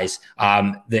big rise.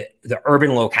 The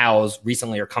urban locales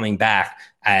recently are coming back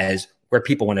as where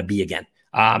people want to be again.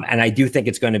 And I do think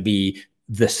it's going to be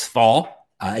this fall.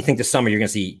 I think this summer you're going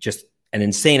to see just an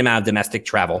insane amount of domestic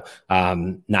travel,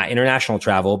 not international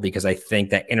travel, because I think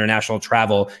that international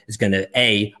travel is going to,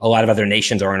 a lot of other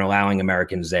nations aren't allowing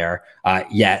Americans there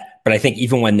yet. But I think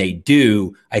even when they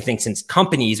do, I think since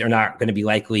companies are not going to be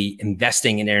likely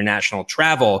investing in international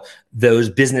travel, those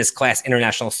business class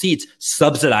international seats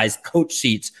subsidize coach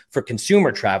seats for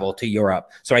consumer travel to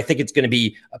Europe. So I think it's going to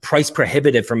be price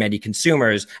prohibitive for many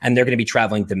consumers, and they're going to be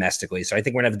traveling domestically. So I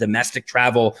think we're going to have a domestic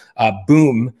travel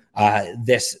boom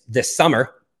this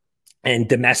summer. And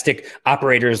domestic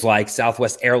operators like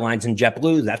Southwest Airlines and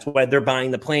JetBlue, that's why they're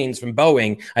buying the planes from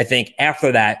Boeing. I think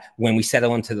after that, when we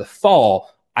settle into the fall,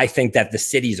 I think that the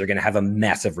cities are going to have a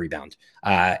massive rebound.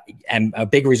 And a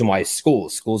big reason why is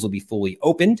schools. Schools will be fully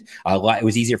opened. It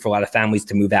was easier for a lot of families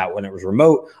to move out when it was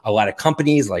remote. A lot of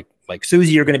companies like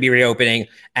Suzy are going to be reopening.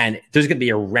 And there's going to be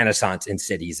a renaissance in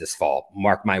cities this fall.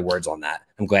 Mark my words on that.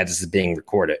 I'm glad this is being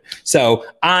recorded. So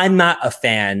I'm not a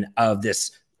fan of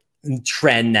this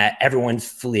trend that everyone's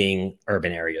fleeing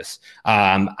urban areas.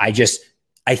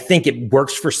 I think it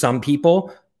works for some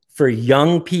people. For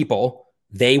young people,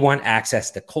 They want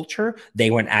access to culture.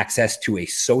 They want access to a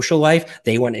social life.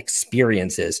 They want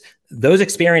experiences. Those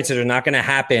experiences are not going to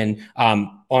happen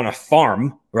on a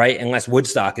farm, right? Unless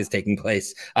Woodstock is taking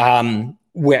place,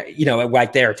 where, you know,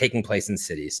 right there taking place in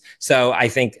cities. So I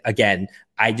think, again,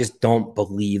 I just don't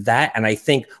believe that. And I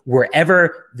think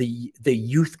wherever the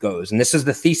youth goes, and this is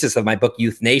the thesis of my book,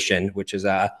 Youth Nation, which is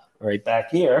right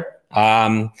back here,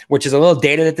 which is a little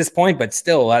dated at this point, but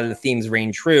still a lot of the themes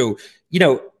reign true. You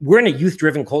know, we're in a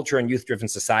youth-driven culture and youth-driven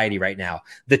society right now.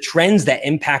 The trends that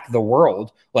impact the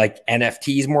world, like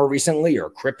NFTs more recently, or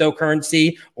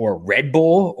cryptocurrency, or Red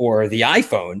Bull, or the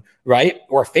iPhone, right?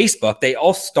 Or Facebook, they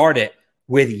all started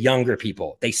with younger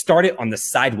people. They started on the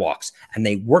sidewalks and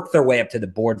they worked their way up to the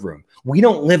boardroom. We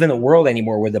don't live in a world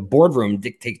anymore where the boardroom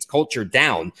dictates culture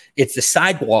down. It's the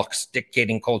sidewalks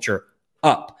dictating culture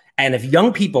up. And if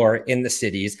young people are in the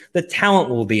cities, the talent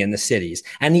will be in the cities,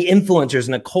 and the influencers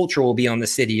and the culture will be on the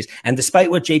cities. And despite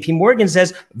what JP Morgan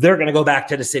says, they're going to go back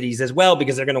to the cities as well,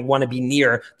 because they're going to want to be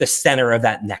near the center of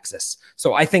that nexus.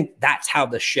 So I think that's how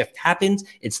the shift happens.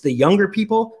 It's the younger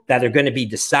people that are going to be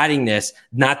deciding this,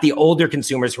 not the older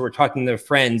consumers who are talking to their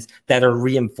friends that are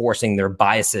reinforcing their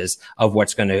biases of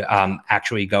what's going to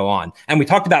actually go on. And we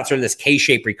talked about sort of this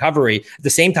K-shaped recovery. At the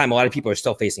same time, a lot of people are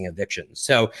still facing evictions.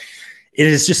 So it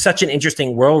is just such an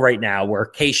interesting world right now, where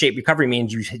K-shaped recovery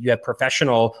means you have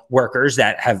professional workers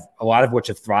that have, a lot of which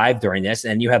have thrived during this,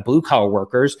 and you have blue collar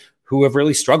workers who have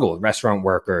really struggled, restaurant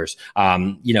workers,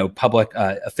 you know, public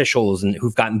officials, and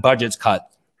who've gotten budgets cut.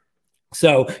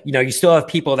 So, you know, you still have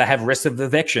people that have risks of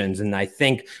evictions. And I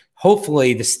think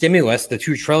hopefully the stimulus, the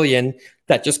 $2 trillion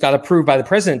that just got approved by the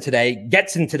president today,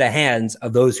 gets into the hands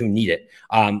of those who need it.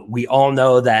 We all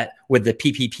know that with the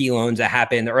PPP loans that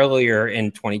happened earlier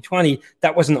in 2020,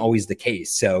 that wasn't always the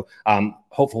case. So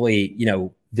hopefully, you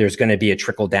know, there's going to be a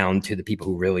trickle down to the people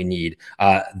who really need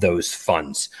those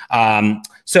funds.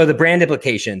 So the brand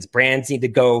implications, brands need to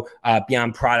go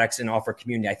beyond products and offer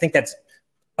community. I think that's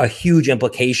a huge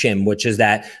implication, which is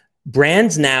that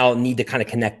brands now need to kind of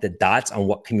connect the dots on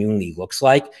what community looks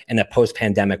like in a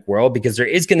post-pandemic world, because there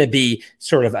is going to be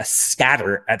sort of a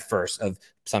scatter at first of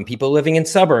some people living in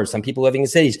suburbs, some people living in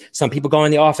cities, some people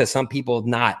going to the office, some people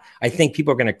not. I think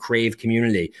people are going to crave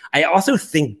community. I also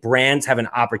think brands have an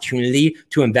opportunity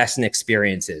to invest in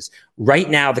experiences. Right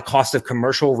now, the cost of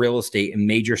commercial real estate in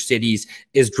major cities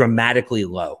is dramatically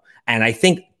low. And I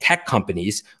think tech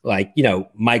companies like, you know,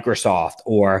 Microsoft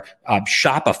or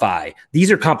Shopify,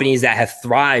 these are companies that have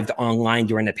thrived online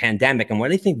during the pandemic. And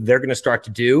what I think they're going to start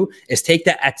to do is take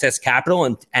that excess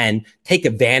capital and take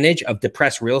advantage of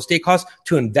depressed real estate costs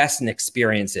to invest in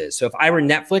experiences. So if I were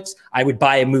Netflix, I would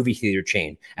buy a movie theater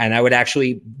chain, and I would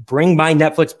actually bring my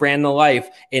Netflix brand to life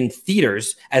in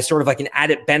theaters as sort of like an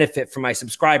added benefit for my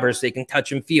subscribers so they can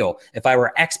touch and feel. If I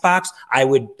were Xbox, I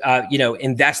would, you know,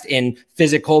 invest in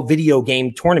physical video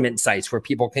game tournament sites where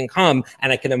people can come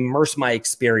and I can immerse my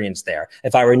experience there.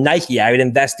 If I were Nike, I would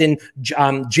invest in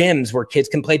gyms where kids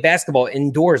can play basketball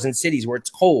indoors in cities where it's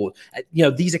cold. You know,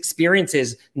 these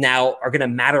experiences now are going to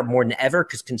matter more than ever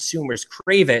because consumers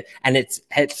crave it, and it's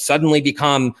suddenly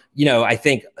become, you know, I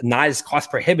think not as cost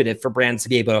prohibitive for brands to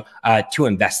be able to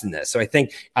invest in this. So I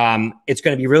think it's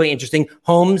going to be really interesting.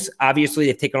 Homes, obviously,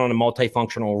 they've taken on a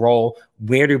multifunctional role.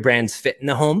 Where do brands fit in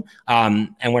the home?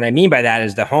 And what I mean by that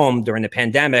is the home during the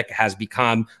pandemic has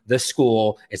become the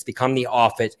school, it's become the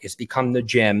office, it's become the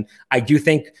gym. I do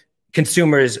think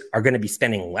consumers are going to be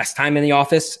spending less time in the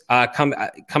office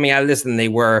coming out of this than they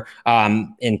were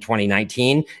in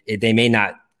 2019. They may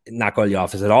not go to the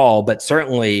office at all, but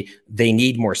certainly they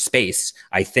need more space.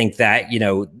 I think that, you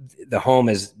know, the home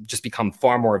has just become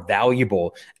far more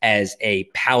valuable as a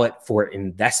palette for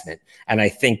investment. And I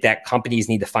think that companies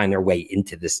need to find their way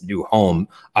into this new home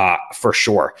for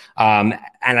sure. And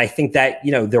I think that,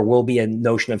 you know, there will be a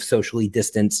notion of socially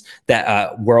distanced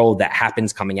world that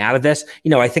happens coming out of this.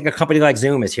 You know, I think a company like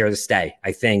Zoom is here to stay.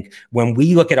 I think when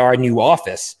we look at our new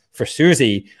office, for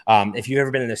Suzy, if you've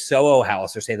ever been in a Soho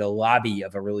house or say the lobby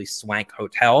of a really swank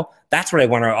hotel, that's what I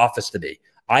want our office to be.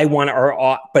 I want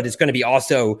but it's going to be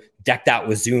also decked out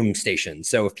with Zoom stations.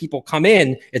 So if people come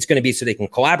in, it's going to be so they can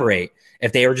collaborate.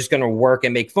 If they are just going to work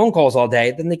and make phone calls all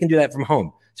day, then they can do that from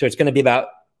home. So it's going to be about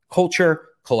culture,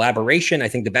 collaboration. I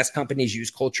think the best companies use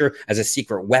culture as a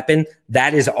secret weapon.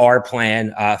 That is our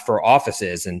plan for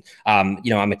offices. And,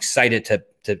 you know, I'm excited to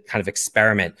kind of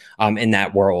experiment in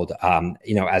that world,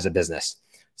 you know, as a business.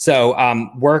 So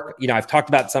work, I've talked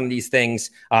about some of these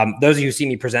things. Those of you who see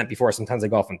me present before, sometimes I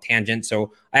go off on tangents.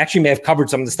 So I actually may have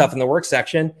covered some of the stuff in the work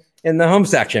section in the home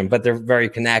section, but they're very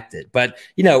connected. But,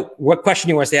 what question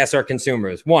do you want us to ask our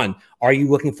consumers? 1, are you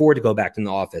looking forward to go back to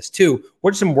the office? 2,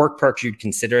 what are some work perks you'd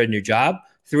consider a new job?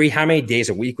 3, how many days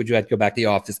a week would you like to go back to the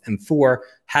office? And 4,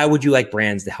 how would you like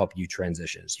brands to help you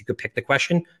transition? So you could pick the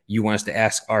question you want us to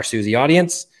ask our Suzy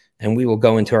audience, and we will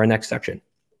go into our next section.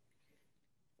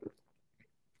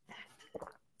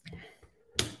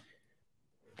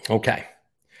 Okay.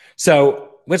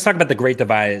 So let's talk about the Great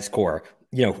Divide at its core.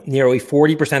 Nearly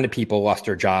 40% of people lost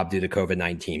their job due to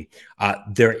COVID-19.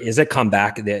 There is a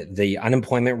comeback. The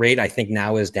unemployment rate, I think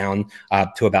now is down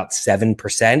to about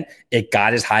 7%. It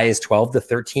got as high as 12 to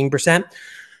 13%.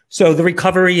 So the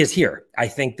recovery is here. I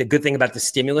think the good thing about the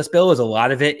stimulus bill is a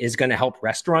lot of it is going to help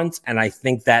restaurants. And I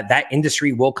think that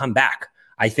industry will come back.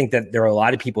 I think that there are a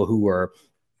lot of people who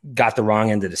got the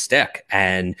wrong end of the stick.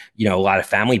 And, a lot of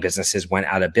family businesses went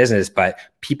out of business, but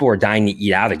people are dying to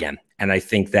eat out again. And I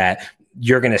think that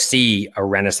you're going to see a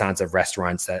renaissance of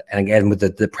restaurants and again, with the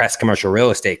depressed commercial real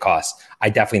estate costs, I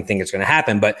definitely think it's going to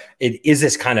happen. But it is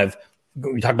this kind of,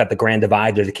 we talk about the grand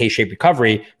divide or the K-shaped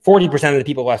recovery. 40% of the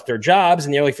people lost their jobs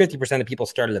and nearly 50% of people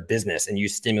started a business and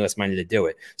used stimulus money to do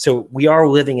it. So we are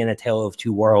living in a tale of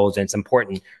two worlds. And it's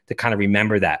important to kind of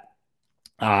remember that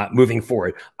moving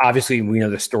forward. Obviously, we know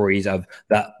the stories of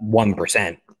the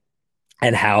 1%.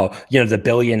 And how, the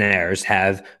billionaires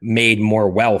have made more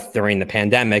wealth during the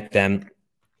pandemic than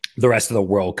the rest of the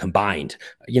world combined.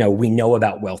 We know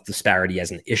about wealth disparity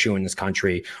as an issue in this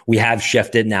country. We have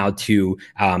shifted now to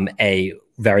a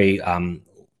very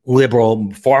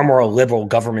far more liberal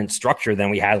government structure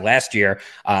than we had last year.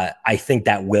 I think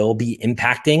that will be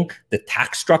impacting the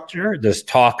tax structure. There's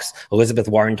talks, Elizabeth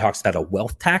Warren talks about a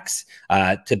wealth tax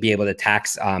to be able to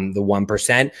tax the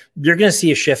 1%. You're going to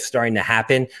see a shift starting to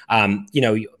happen.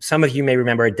 Some of you may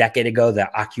remember a decade ago,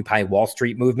 the Occupy Wall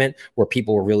Street movement, where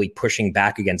people were really pushing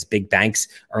back against big banks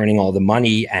earning all the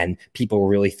money and people were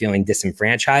really feeling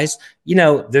disenfranchised.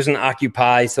 There's an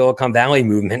Occupy Silicon Valley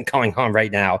movement going on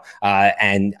right now.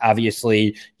 And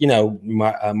obviously,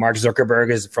 Mark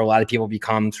Zuckerberg has, for a lot of people,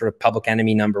 become sort of public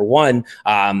enemy number one.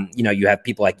 You have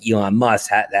people like Elon Musk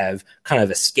that have kind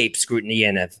of escaped scrutiny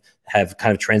and have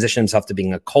kind of transitioned himself to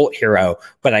being a cult hero.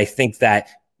 But I think that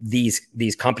these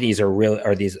companies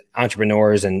or these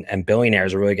entrepreneurs and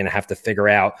billionaires are really going to have to figure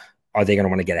out, are they going to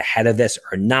want to get ahead of this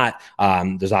or not?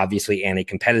 There's obviously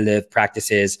anti-competitive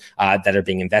practices that are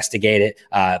being investigated,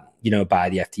 by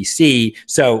the FTC.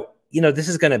 So, this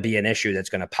is going to be an issue that's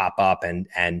going to pop up.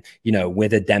 And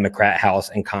with a Democrat House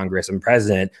and Congress and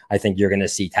president, I think you're going to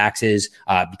see taxes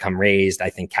become raised. I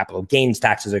think capital gains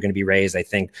taxes are going to be raised. I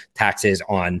think taxes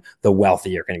on the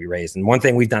wealthy are going to be raised. And one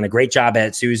thing we've done a great job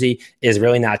at Suzy is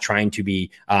really not trying to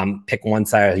be pick one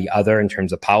side or the other in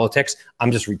terms of politics.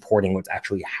 I'm just reporting what's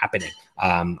actually happening.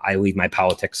 I leave my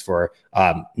politics for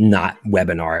not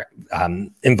webinar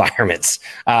environments.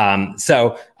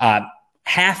 So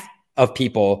half of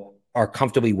people are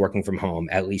comfortably working from home,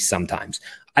 at least sometimes.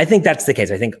 I think that's the case.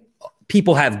 I think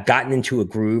people have gotten into a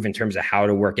groove in terms of how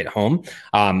to work at home.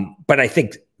 But I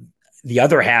think the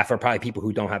other half are probably people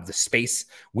who don't have the space.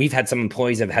 We've had some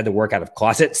employees that have had to work out of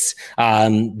closets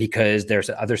because there's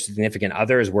other significant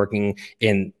others working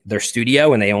in their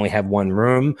studio and they only have one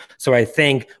room. So I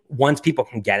think once people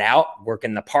can get out, work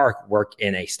in the park, work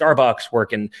in a Starbucks,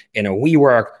 work in a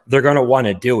WeWork, they're going to want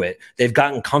to do it. They've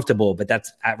gotten comfortable, but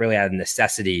that's really out of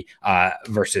necessity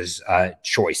versus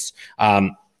choice.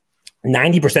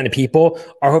 90% of people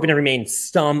are hoping to remain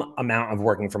some amount of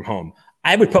working from home.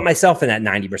 I would put myself in that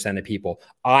 90% of people.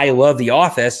 I love the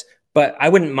office, but I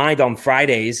wouldn't mind on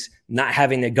Fridays not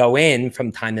having to go in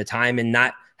from time to time and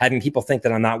not having people think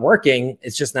that I'm not working.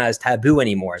 It's just not as taboo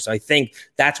anymore. So I think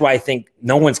that's why I think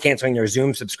no one's canceling their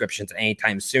Zoom subscriptions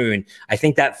anytime soon. I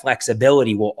think that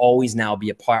flexibility will always now be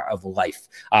a part of life,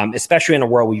 especially in a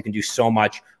world where you can do so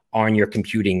much on your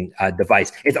computing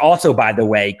device. It's also, by the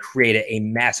way, created a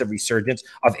massive resurgence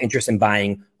of interest in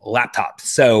buying laptops.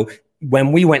 So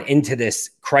when we went into this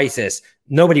crisis,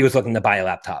 nobody was looking to buy a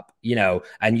laptop,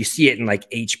 and you see it in like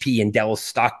HP and Dell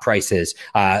stock prices,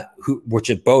 which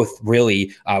have both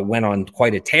really went on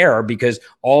quite a tear because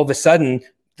all of a sudden,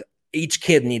 each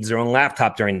kid needs their own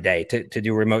laptop during the day to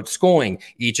do remote schooling.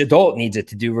 Each adult needs it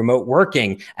to do remote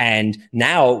working. And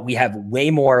now we have way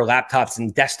more laptops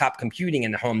and desktop computing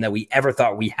in the home than we ever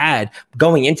thought we had.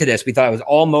 Going into this, we thought it was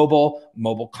all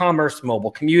mobile commerce,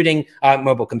 mobile computing.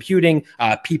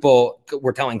 People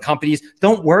were telling companies,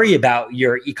 don't worry about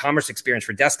your e-commerce experience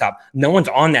for desktop. No one's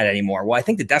on that anymore. Well, I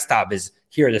think the desktop is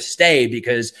here to stay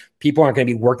because people aren't going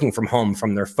to be working from home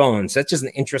from their phones. So that's just an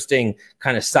interesting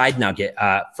kind of side nugget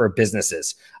for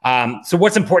businesses. So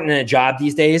what's important in a job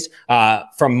these days,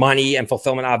 from money and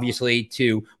fulfillment, obviously,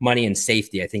 to money and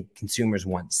safety? I think consumers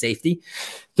want safety.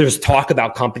 There's talk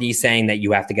about companies saying that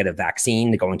you have to get a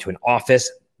vaccine to go into an office.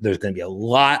 There's going to be a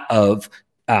lot of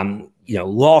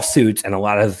lawsuits and a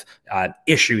lot of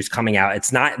issues coming out.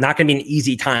 It's not going to be an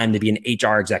easy time to be an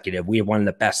HR executive. We have one of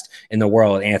the best in the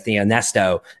world, Anthony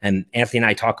Onesto, and Anthony and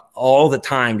I talk all the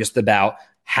time just about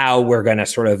how we're going to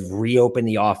sort of reopen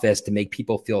the office to make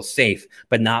people feel safe,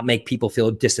 but not make people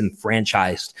feel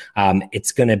disenfranchised.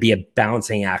 It's going to be a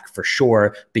balancing act for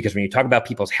sure, because when you talk about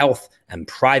people's health and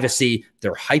privacy,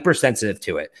 they're hypersensitive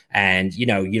to it. And, you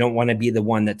don't want to be the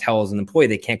one that tells an employee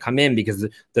they can't come in because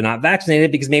they're not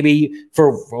vaccinated, because maybe for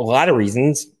a lot of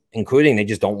reasons, including they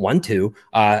just don't want to,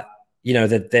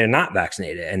 that they're not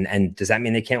vaccinated. And does that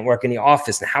mean they can't work in the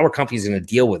office? And how are companies going to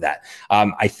deal with that?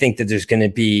 I think that there's going to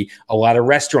be a lot of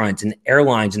restaurants and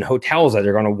airlines and hotels that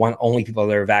are going to want only people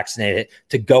that are vaccinated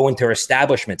to go into their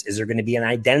establishments. Is there going to be an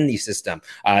identity system?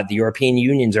 The European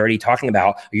Union's already talking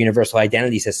about a universal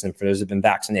identity system for those who've been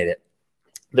vaccinated.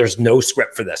 There's no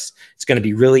script for this. It's going to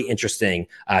be really interesting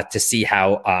to see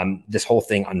how this whole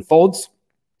thing unfolds.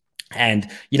 And,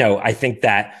 I think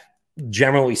that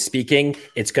generally speaking,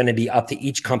 it's going to be up to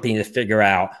each company to figure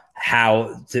out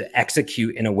how to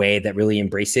execute in a way that really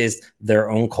embraces their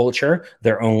own culture,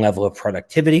 their own level of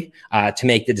productivity, to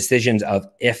make the decisions of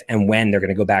if and when they're going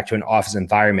to go back to an office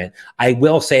environment. I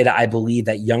will say that I believe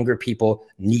that younger people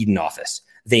need an office.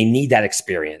 They need that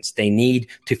experience. They need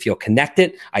to feel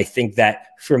connected. I think that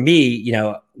for me,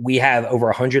 we have over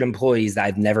 100 employees that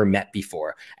I've never met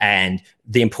before. And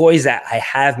the employees that I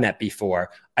have met before,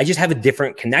 I just have a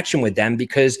different connection with them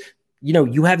because,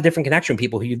 you have a different connection with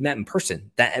people who you've met in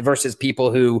person versus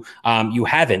people who you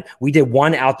haven't. We did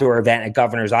one outdoor event at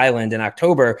Governor's Island in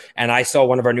October, and I saw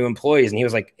one of our new employees, and he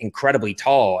was like incredibly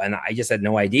tall. And I just had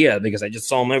no idea because I just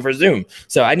saw him over Zoom.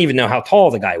 So I didn't even know how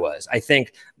tall the guy was. I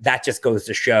think that just goes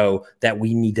to show that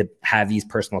we need to have these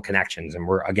personal connections. And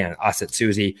we're, again, us at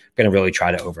Suzy, going to really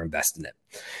try to overinvest in it.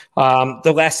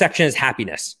 The last section is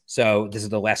happiness. So this is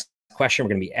the last question we're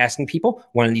going to be asking people.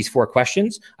 One of these 4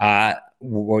 questions.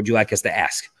 What would you like us to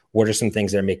ask? What are some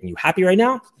things that are making you happy right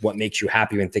now? What makes you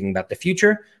happy when thinking about the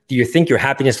future? Do you think your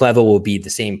happiness level will be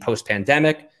the same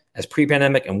post-pandemic as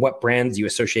pre-pandemic? And what brands do you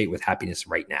associate with happiness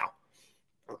right now?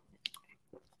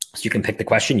 So you can pick the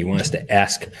question you want us to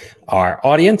ask our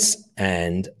audience,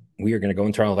 and we are going to go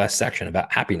into our last section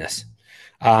about happiness.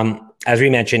 As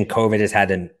we mentioned, COVID has had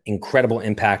an incredible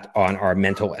impact on our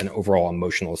mental and overall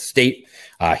emotional state.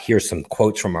 Here's some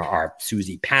quotes from our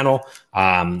Suzy panel.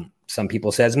 Some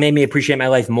people says, made me appreciate my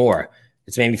life more.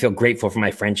 It's made me feel grateful for my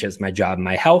friendships, my job, and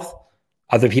my health.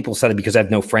 Other people said it because I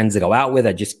have no friends to go out with.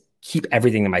 I just keep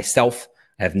everything to myself.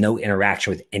 I have no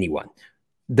interaction with anyone.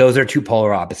 Those are 2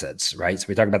 polar opposites, right? So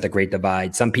we talk about the great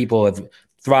divide. Some people have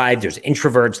thrived. There's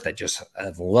introverts that just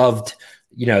have loved,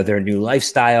 their new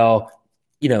lifestyle.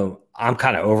 I'm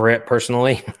kind of over it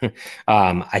personally.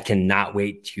 I cannot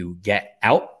wait to get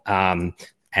out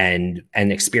and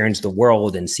experience the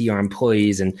world and see our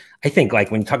employees. And I think,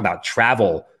 like, when you talk about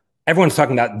travel, everyone's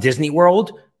talking about Disney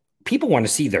World. People want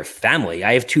to see their family.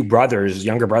 I have 2 brothers,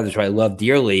 younger brothers, who I love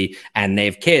dearly, and they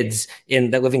have kids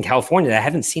that live in California that I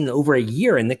haven't seen in over a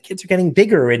year, and the kids are getting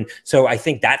bigger. And so I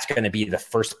think that's going to be the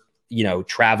first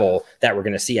travel that we're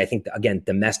going to see. I think, again,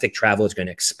 domestic travel is going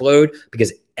to explode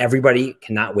because everybody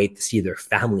cannot wait to see their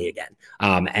family again.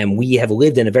 And we have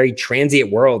lived in a very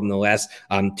transient world in the last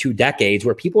 2 decades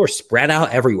where people are spread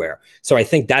out everywhere. So I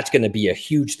think that's going to be a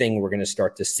huge thing we're going to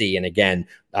start to see. And again,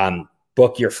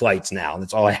 book your flights now.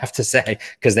 That's all I have to say,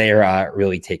 because they are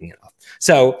really taking it off.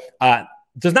 So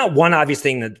there's not one obvious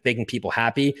thing that's making people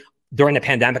happy. During the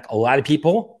pandemic, a lot of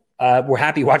people were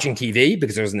happy watching TV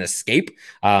because there was an escape.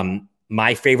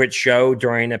 My favorite show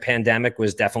during a pandemic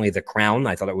was definitely The Crown.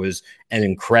 I thought it was an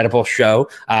incredible show.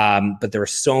 But there are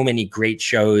so many great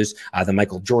shows. The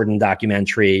Michael Jordan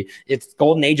documentary. It's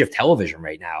golden age of television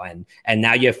right now. And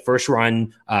now you have first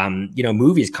run,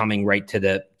 movies coming right to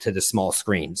the small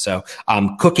screen. So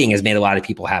cooking has made a lot of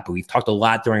people happy. We've talked a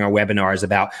lot during our webinars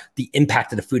about the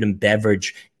impact of the food and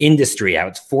beverage industry, how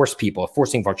it's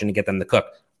forcing function to get them to cook.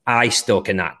 I still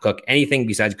cannot cook anything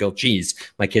besides grilled cheese.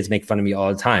 My kids make fun of me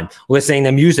all the time. Listening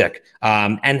to music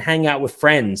and hang out with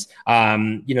friends.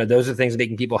 Those are things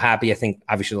making people happy. I think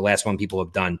obviously the last one people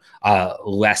have done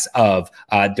less of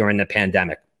during the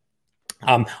pandemic.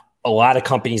 A lot of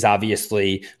companies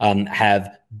obviously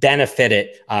have benefited.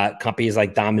 Companies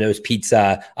like Domino's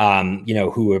Pizza,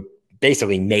 who are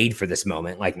basically made for this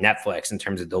moment, like Netflix in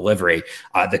terms of delivery.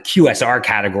 The QSR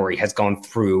category has gone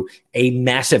through a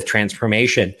massive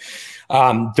transformation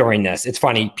during this. It's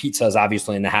funny, pizza is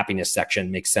obviously in the happiness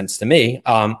section, makes sense to me.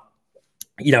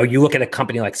 You know, you look at a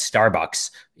company like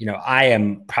Starbucks, you know, I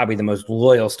am probably the most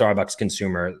loyal Starbucks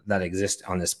consumer that exists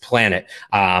on this planet.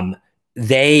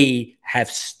 They have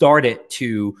started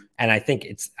to, and I think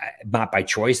it's not by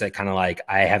choice. I kind of like,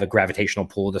 I have a gravitational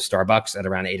pull to Starbucks at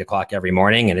around 8 o'clock every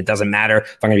morning. And it doesn't matter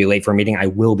if I'm gonna be late for a meeting, I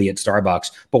will be at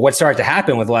Starbucks. But what started to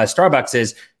happen with a lot of Starbucks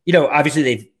is, you know,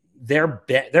 obviously their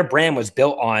brand was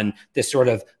built on this sort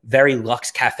of very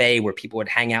luxe cafe where people would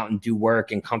hang out and do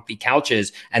work and comfy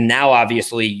couches. And now,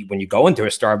 obviously, when you go into a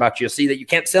Starbucks, you'll see that you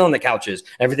can't sit on the couches.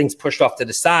 Everything's pushed off to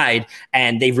the side.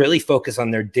 And they really focus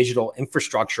on their digital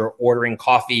infrastructure, ordering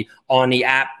coffee on the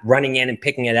app, running in and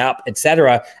picking it up, et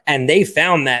cetera. And they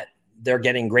found that they're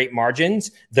getting great margins.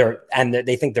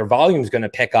 They think their volume is going to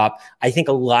pick up. I think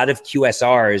a lot of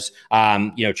QSRs,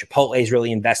 you know, Chipotle is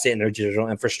really invested in their digital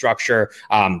infrastructure.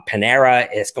 Panera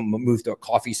is going to move to a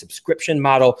coffee subscription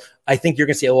model. I think you're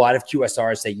going to see a lot of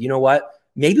QSRs say, you know what?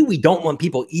 Maybe we don't want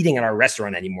people eating at our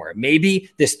restaurant anymore. Maybe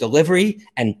this delivery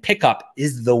and pickup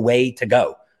is the way to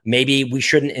go. Maybe we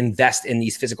shouldn't invest in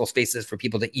these physical spaces for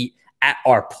people to eat at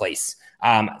our place.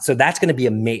 So that's going to be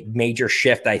a major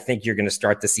shift I think you're going to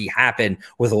start to see happen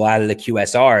with a lot of the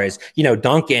QSRs. You know,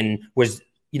 Dunkin' was,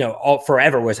 you know,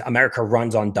 forever was America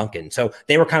runs on Dunkin'. So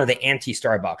they were kind of the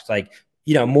anti-Starbucks, like,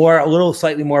 you know, a little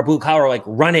slightly more blue collar, like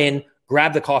run in,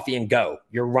 grab the coffee and go.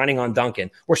 You're running on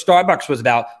Dunkin'. Where Starbucks was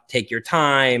about take your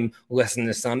time, listen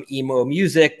to some emo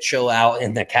music, chill out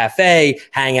in the cafe,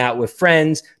 hang out with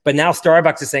friends. But now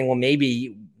Starbucks is saying, well,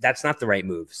 maybe that's not the right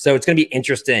move. So it's going to be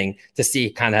interesting to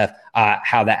see kind of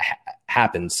how that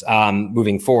happens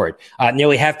moving forward.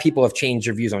 Nearly half people have changed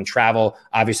their views on travel,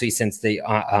 obviously, since the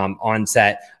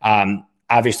onset.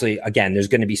 Obviously, again, there's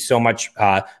going to be so much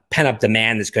pent-up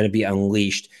demand that's going to be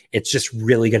unleashed. It's just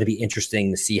really going to be interesting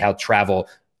to see how travel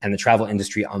and the travel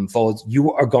industry unfolds.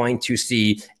 You are going to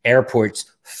see airports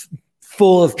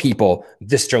full of people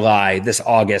this July, this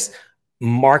August.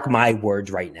 Mark my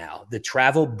words right now, the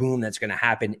travel boom that's going to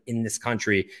happen in this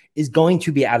country is going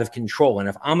to be out of control. And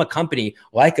if I'm a company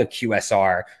like a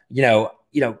QSR,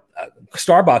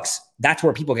 Starbucks, that's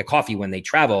where people get coffee when they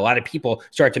travel. A lot of people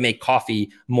start to make coffee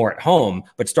more at home,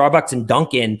 but Starbucks and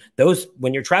Dunkin', those,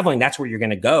 when you're traveling, that's where you're going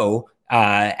to go.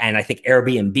 And I think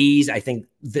Airbnbs, I think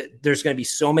there's going to be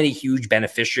so many huge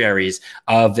beneficiaries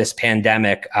of this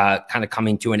pandemic kind of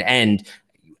coming to an end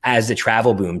as the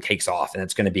travel boom takes off. And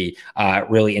it's going to be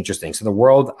really interesting. So the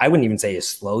world, I wouldn't even say is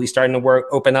slowly starting to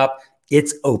open up.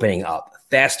 It's opening up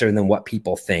faster than what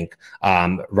people think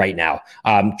right now.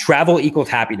 Travel equals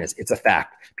happiness. It's a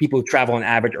fact. People who travel on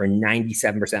average are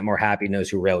 97% more happy than those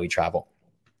who rarely travel.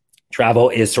 Travel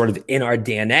is sort of in our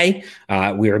DNA.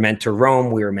 We were meant to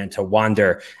roam. We were meant to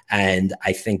wander. And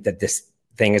I think that this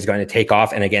thing is going to take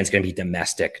off. And again, it's going to be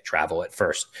domestic travel at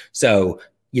first. So,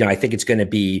 you know, I think it's going to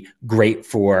be great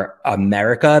for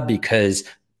America because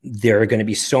there are going to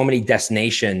be so many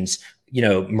destinations, you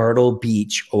know, Myrtle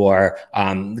Beach or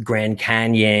the Grand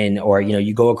Canyon, or, you know,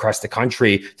 you go across the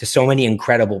country to so many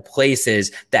incredible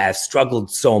places that have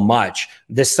struggled so much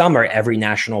this summer, every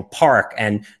national park,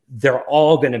 and they're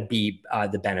all going to be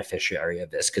the beneficiary of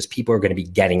this because people are going to be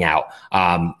getting out.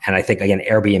 And I think, again,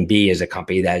 Airbnb is a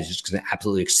company that is just going to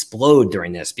absolutely explode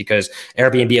during this because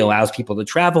Airbnb allows people to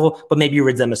travel, but maybe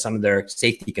rid them of some of their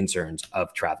safety concerns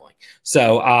of traveling.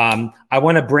 So I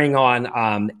want to bring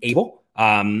on Abel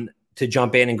to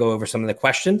jump in and go over some of the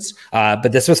questions.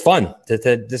 But this was fun.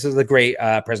 This was a great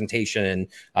presentation.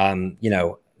 And, you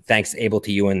know, thanks, Abel,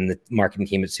 to you and the marketing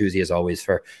team at Suzy, as always,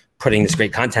 for putting this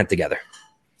great content together.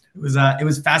 It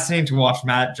was fascinating to watch,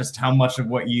 Matt, just how much of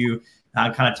what you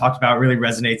kind of talked about really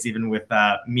resonates even with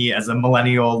me as a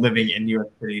millennial living in New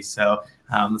York City. So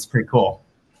that's pretty cool.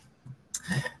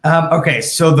 Okay,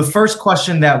 so the first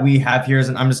question that we have here is,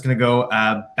 and I'm just going to go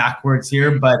backwards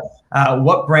here, but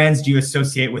what brands do you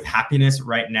associate with happiness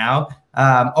right now?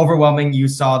 Overwhelming, you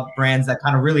saw brands that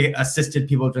kind of really assisted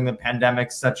people during the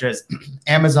pandemic, such as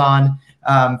Amazon,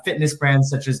 fitness brands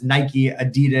such as Nike,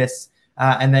 Adidas,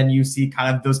 and then you see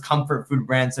kind of those comfort food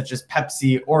brands such as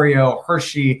Pepsi, Oreo,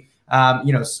 Hershey,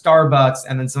 you know, Starbucks,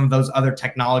 and then some of those other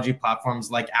technology platforms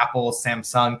like Apple,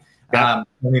 Samsung, that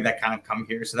kind of come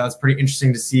here. So that was pretty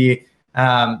interesting to see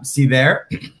there.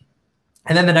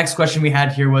 And then the next question we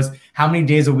had here was, how many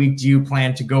days a week do you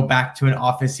plan to go back to an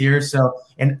office here? So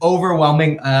an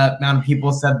overwhelming amount of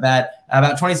people said that,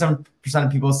 about 27%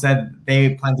 of people said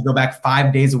they plan to go back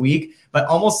 5 days a week, but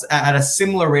almost at a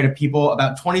similar rate of people,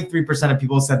 about 23% of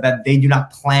people said that they do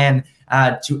not plan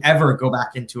to ever go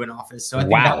back into an office. So I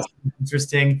think that was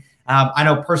interesting. I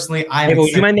know personally, would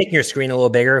you mind making your screen a little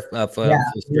bigger for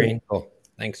the screen? Cool.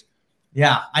 Thanks.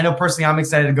 Yeah, I know personally, I'm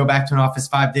excited to go back to an office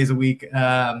 5 days a week.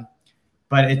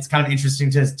 But it's kind of interesting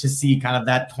to see kind of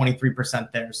that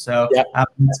 23% there. So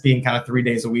that's being kind of 3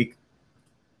 days a week.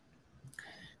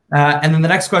 And then the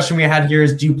next question we had here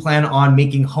is, do you plan on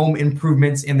making home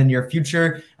improvements in the near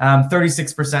future?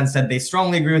 36% said they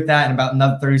strongly agree with that, and about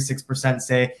another 36%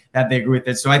 say that they agree with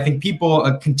it. So I think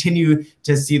people continue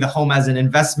to see the home as an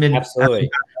investment. Absolutely.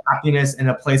 Happiness in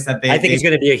a place that I think it's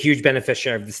going to be a huge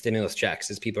beneficiary of the stimulus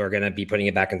checks, as people are going to be putting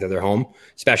it back into their home,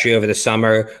 especially over the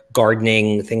summer,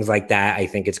 gardening, things like that. I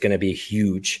think it's going to be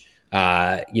huge.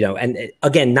 And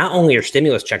again, not only are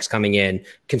stimulus checks coming in,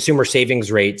 consumer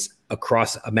savings rates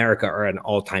across America are at an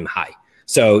all-time high.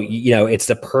 So, it's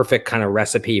the perfect kind of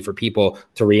recipe for people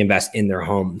to reinvest in their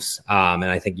homes. And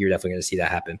I think you're definitely going to see that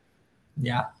happen.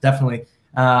 Yeah, definitely.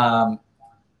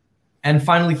 And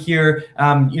finally here,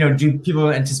 do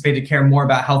people anticipate to care more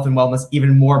about health and wellness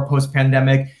even more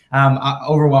post-pandemic?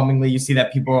 Overwhelmingly, you see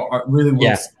that people are really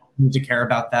will need to care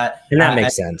about that. And that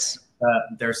makes sense.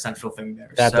 Their central thing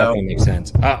there. That definitely makes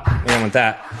sense. Oh, we don't want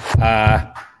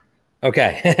that.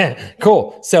 Okay,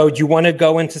 cool. So do you want to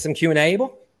go into some Q&A,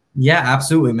 Abel? Yeah,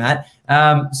 absolutely, Matt.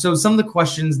 So some of the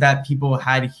questions that people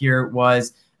had here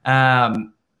was,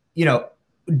 when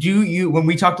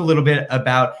we talked a little bit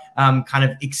about kind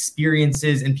of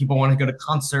experiences and people want to go to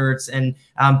concerts and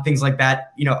things like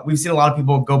that, we've seen a lot of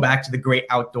people go back to the great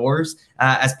outdoors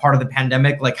as part of the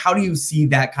pandemic. Like, how do you see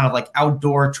that kind of like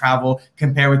outdoor travel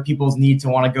compare with people's need to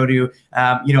want to go to,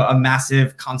 a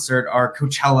massive concert or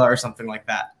Coachella or something like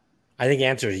that? I think the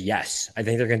answer is yes. I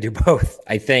think they're going to do both.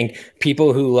 I think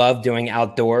people who love doing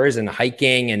outdoors and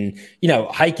hiking and,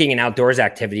 hiking and outdoors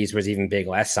activities was even big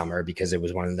last summer because it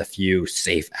was one of the few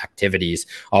safe activities,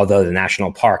 although the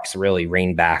national parks really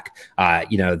reined back,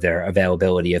 their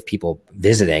availability of people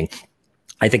visiting.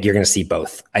 I think you're going to see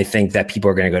both. I think that people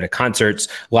are going to go to concerts.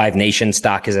 Live Nation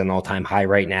stock is at an all-time high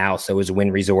right now. So is Wynn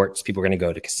Resorts. People are going to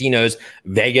go to casinos.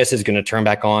 Vegas is going to turn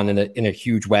back on in a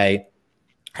huge way.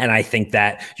 And I think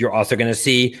that you're also going to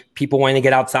see people wanting to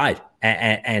get outside.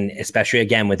 And especially,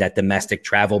 again, with that domestic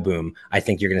travel boom, I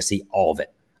think you're going to see all of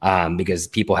it because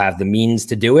people have the means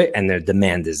to do it and their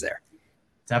demand is there.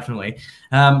 Definitely.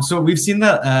 So we've seen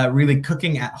the really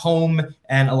cooking at home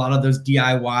and a lot of those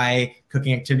DIY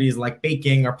cooking activities like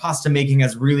baking or pasta making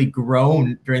has really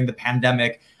grown during the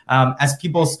pandemic. As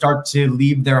people start to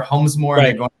leave their homes more and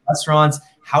they go to restaurants,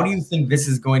 how do you think this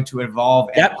is going to evolve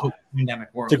in a post-pandemic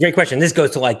world? It's a great question. This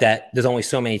goes to like that. There's only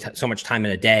so much time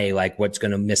in a day, like what's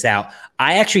going to miss out.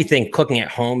 I actually think cooking at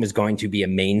home is going to be a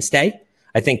mainstay.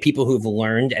 I think people who've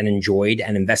learned and enjoyed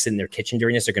and invested in their kitchen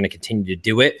during this are going to continue to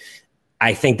do it.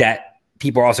 I think that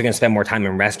people are also going to spend more time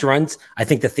in restaurants. I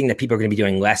think the thing that people are going to be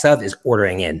doing less of is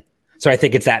ordering in. So I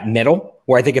think it's that middle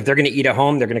where I think if they're going to eat at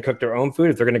home, they're going to cook their own food.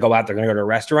 If they're going to go out, they're going to go to a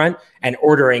restaurant. And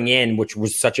ordering in, which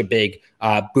was such a big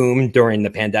boom during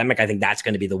the pandemic, I think that's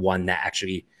going to be the one that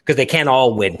actually, because they can't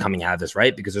all win coming out of this,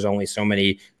 right? Because there's only so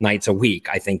many nights a week.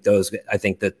 I think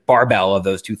the barbell of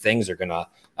those two things are going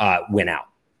to win out.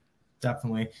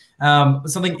 Definitely.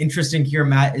 Something interesting here,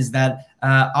 Matt, is that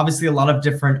obviously a lot of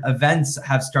different events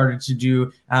have started to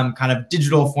do kind of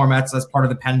digital formats as part of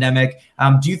the pandemic.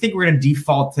 Do you think we're going to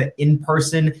default to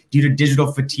in-person due to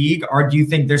digital fatigue, or do you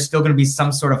think there's still going to be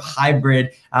some sort of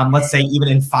hybrid, let's say even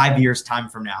in 5 years time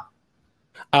from now?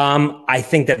 I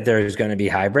think that there's going to be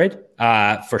hybrid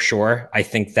for sure. I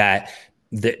think that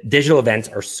the digital events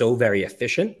are so very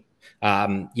efficient.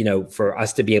 For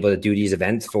us to be able to do these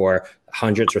events for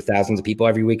hundreds or thousands of people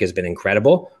every week has been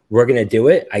incredible. We're going to do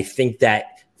it. I think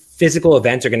that physical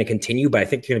events are going to continue, but I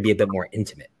think they're going to be a bit more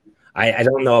intimate. I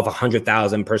don't know if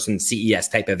 100,000 person CES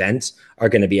type events are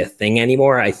going to be a thing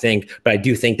anymore. But I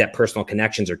do think that personal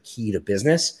connections are key to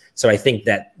business. So I think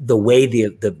that the way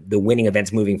the winning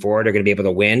events moving forward are going to be able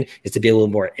to win is to be a little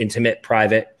more intimate,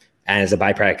 private, and as a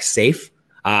byproduct, safe.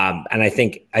 And I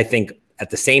think at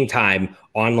the same time,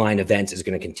 online events is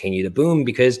going to continue to boom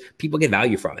because people get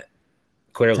value from it,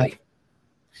 clearly.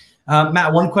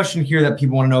 Matt, one question here that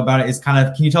people want to know about is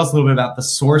can you tell us a little bit about the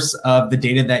source of the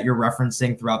data that you're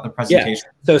referencing throughout the presentation?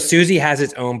 Yeah. So Suzy has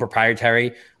its own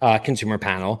proprietary consumer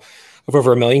panel of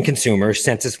over 1 million consumers,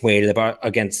 census weighted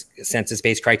against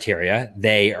census-based criteria.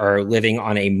 They are living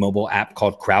on a mobile app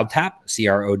called crowdtap,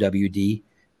 CROWD.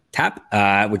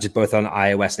 Which is both on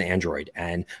iOS and Android.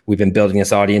 And we've been building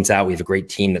this audience out. We have a great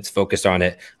team that's focused on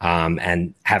it.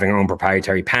 And having our own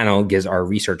proprietary panel gives our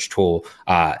research tool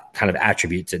kind of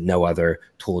attributes that no other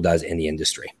tool does in the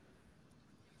industry.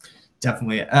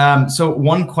 Definitely. So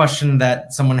one question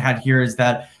that someone had here is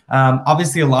that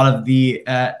obviously a lot of the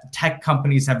tech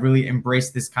companies have really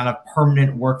embraced this kind of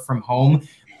permanent work from home,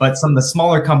 but some of the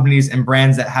smaller companies and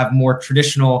brands that have more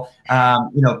traditional,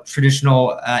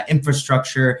 traditional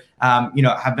infrastructure,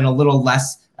 have been a little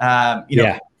less,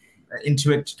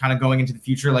 into it kind of going into the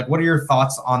future. Like, what are your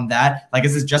thoughts on that? Like,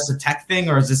 is this just a tech thing,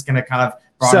 or is this going to kind of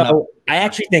broaden up? I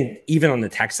actually think even on the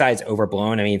tech side, it's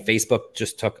overblown. I mean, Facebook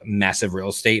just took massive real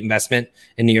estate investment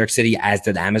in New York City, as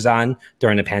did Amazon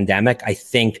during the pandemic. I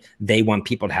think they want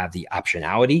people to have the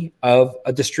optionality of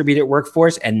a distributed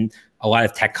workforce, and a lot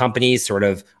of tech companies sort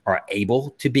of are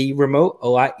able to be remote a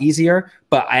lot easier.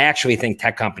 But I actually think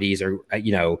tech companies are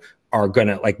going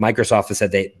to, like Microsoft has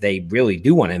said, they really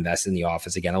do want to invest in the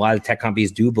office again. A lot of tech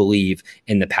companies do believe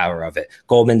in the power of it.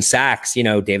 Goldman Sachs,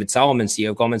 David Solomon, CEO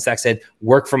of Goldman Sachs, said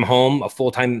work from home, a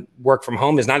full-time work from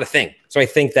home is not a thing. So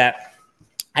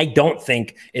I don't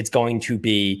think it's going to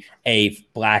be a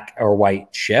black or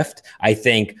white shift. I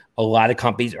think a lot of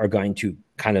companies are going to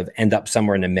kind of end up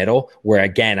somewhere in the middle, where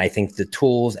again, I think the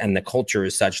tools and the culture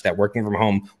is such that working from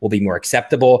home will be more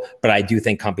acceptable. But I do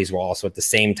think companies will also at the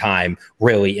same time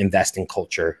really invest in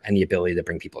culture and the ability to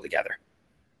bring people together.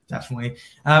 Definitely.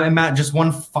 And Matt, just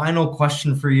one final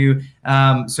question for you.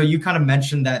 So you kind of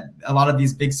mentioned that a lot of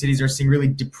these big cities are seeing really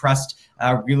depressed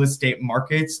real estate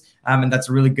markets. And that's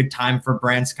a really good time for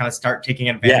brands to kind of start taking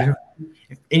advantage of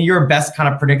it. In your best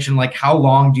kind of prediction, like how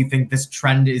long do you think this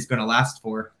trend is going to last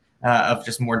for, of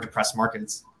just more depressed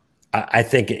markets? I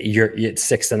think it's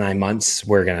 6 to 9 months.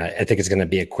 I think it's going to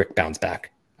be a quick bounce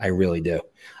back. I really do.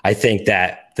 I think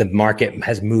that the market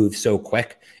has moved so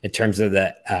quick in terms of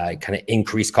the kind of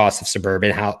increased cost of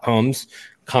suburban homes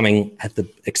coming at the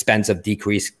expense of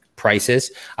decreased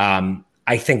prices.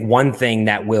 I think one thing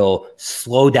that will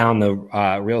slow down the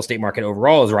real estate market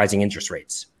overall is rising interest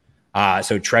rates.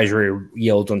 So treasury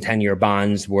yields on 10-year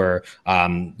bonds were,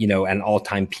 an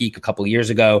all-time peak a couple of years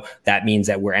ago. That means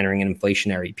that we're entering an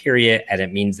inflationary period, and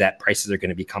it means that prices are going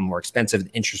to become more expensive.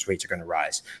 Interest rates are going to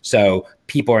rise. So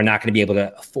people are not going to be able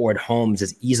to afford homes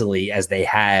as easily as they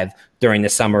have during the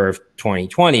summer of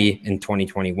 2020 and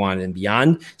 2021 and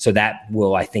beyond. So that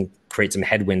will, I think, create some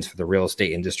headwinds for the real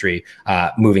estate industry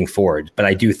moving forward. But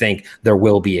I do think there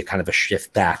will be a kind of a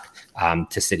shift back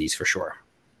to cities for sure.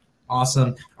 Awesome.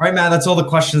 All right, Matt, that's all the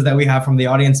questions that we have from the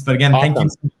audience. But again, awesome.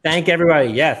 Thank you. Thank everybody.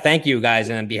 Yeah, thank you guys.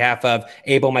 And on behalf of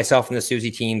Abel, myself, and the Suzy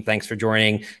team, thanks for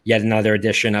joining yet another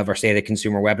edition of our State of the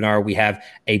Consumer webinar. We have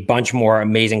a bunch more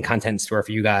amazing content in store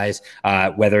for you guys,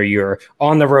 whether you're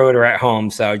on the road or at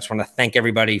home. So I just want to thank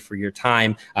everybody for your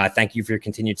time. Thank you for your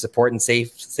continued support, and stay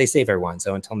safe, everyone.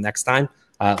 So until next time,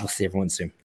 we'll see everyone soon.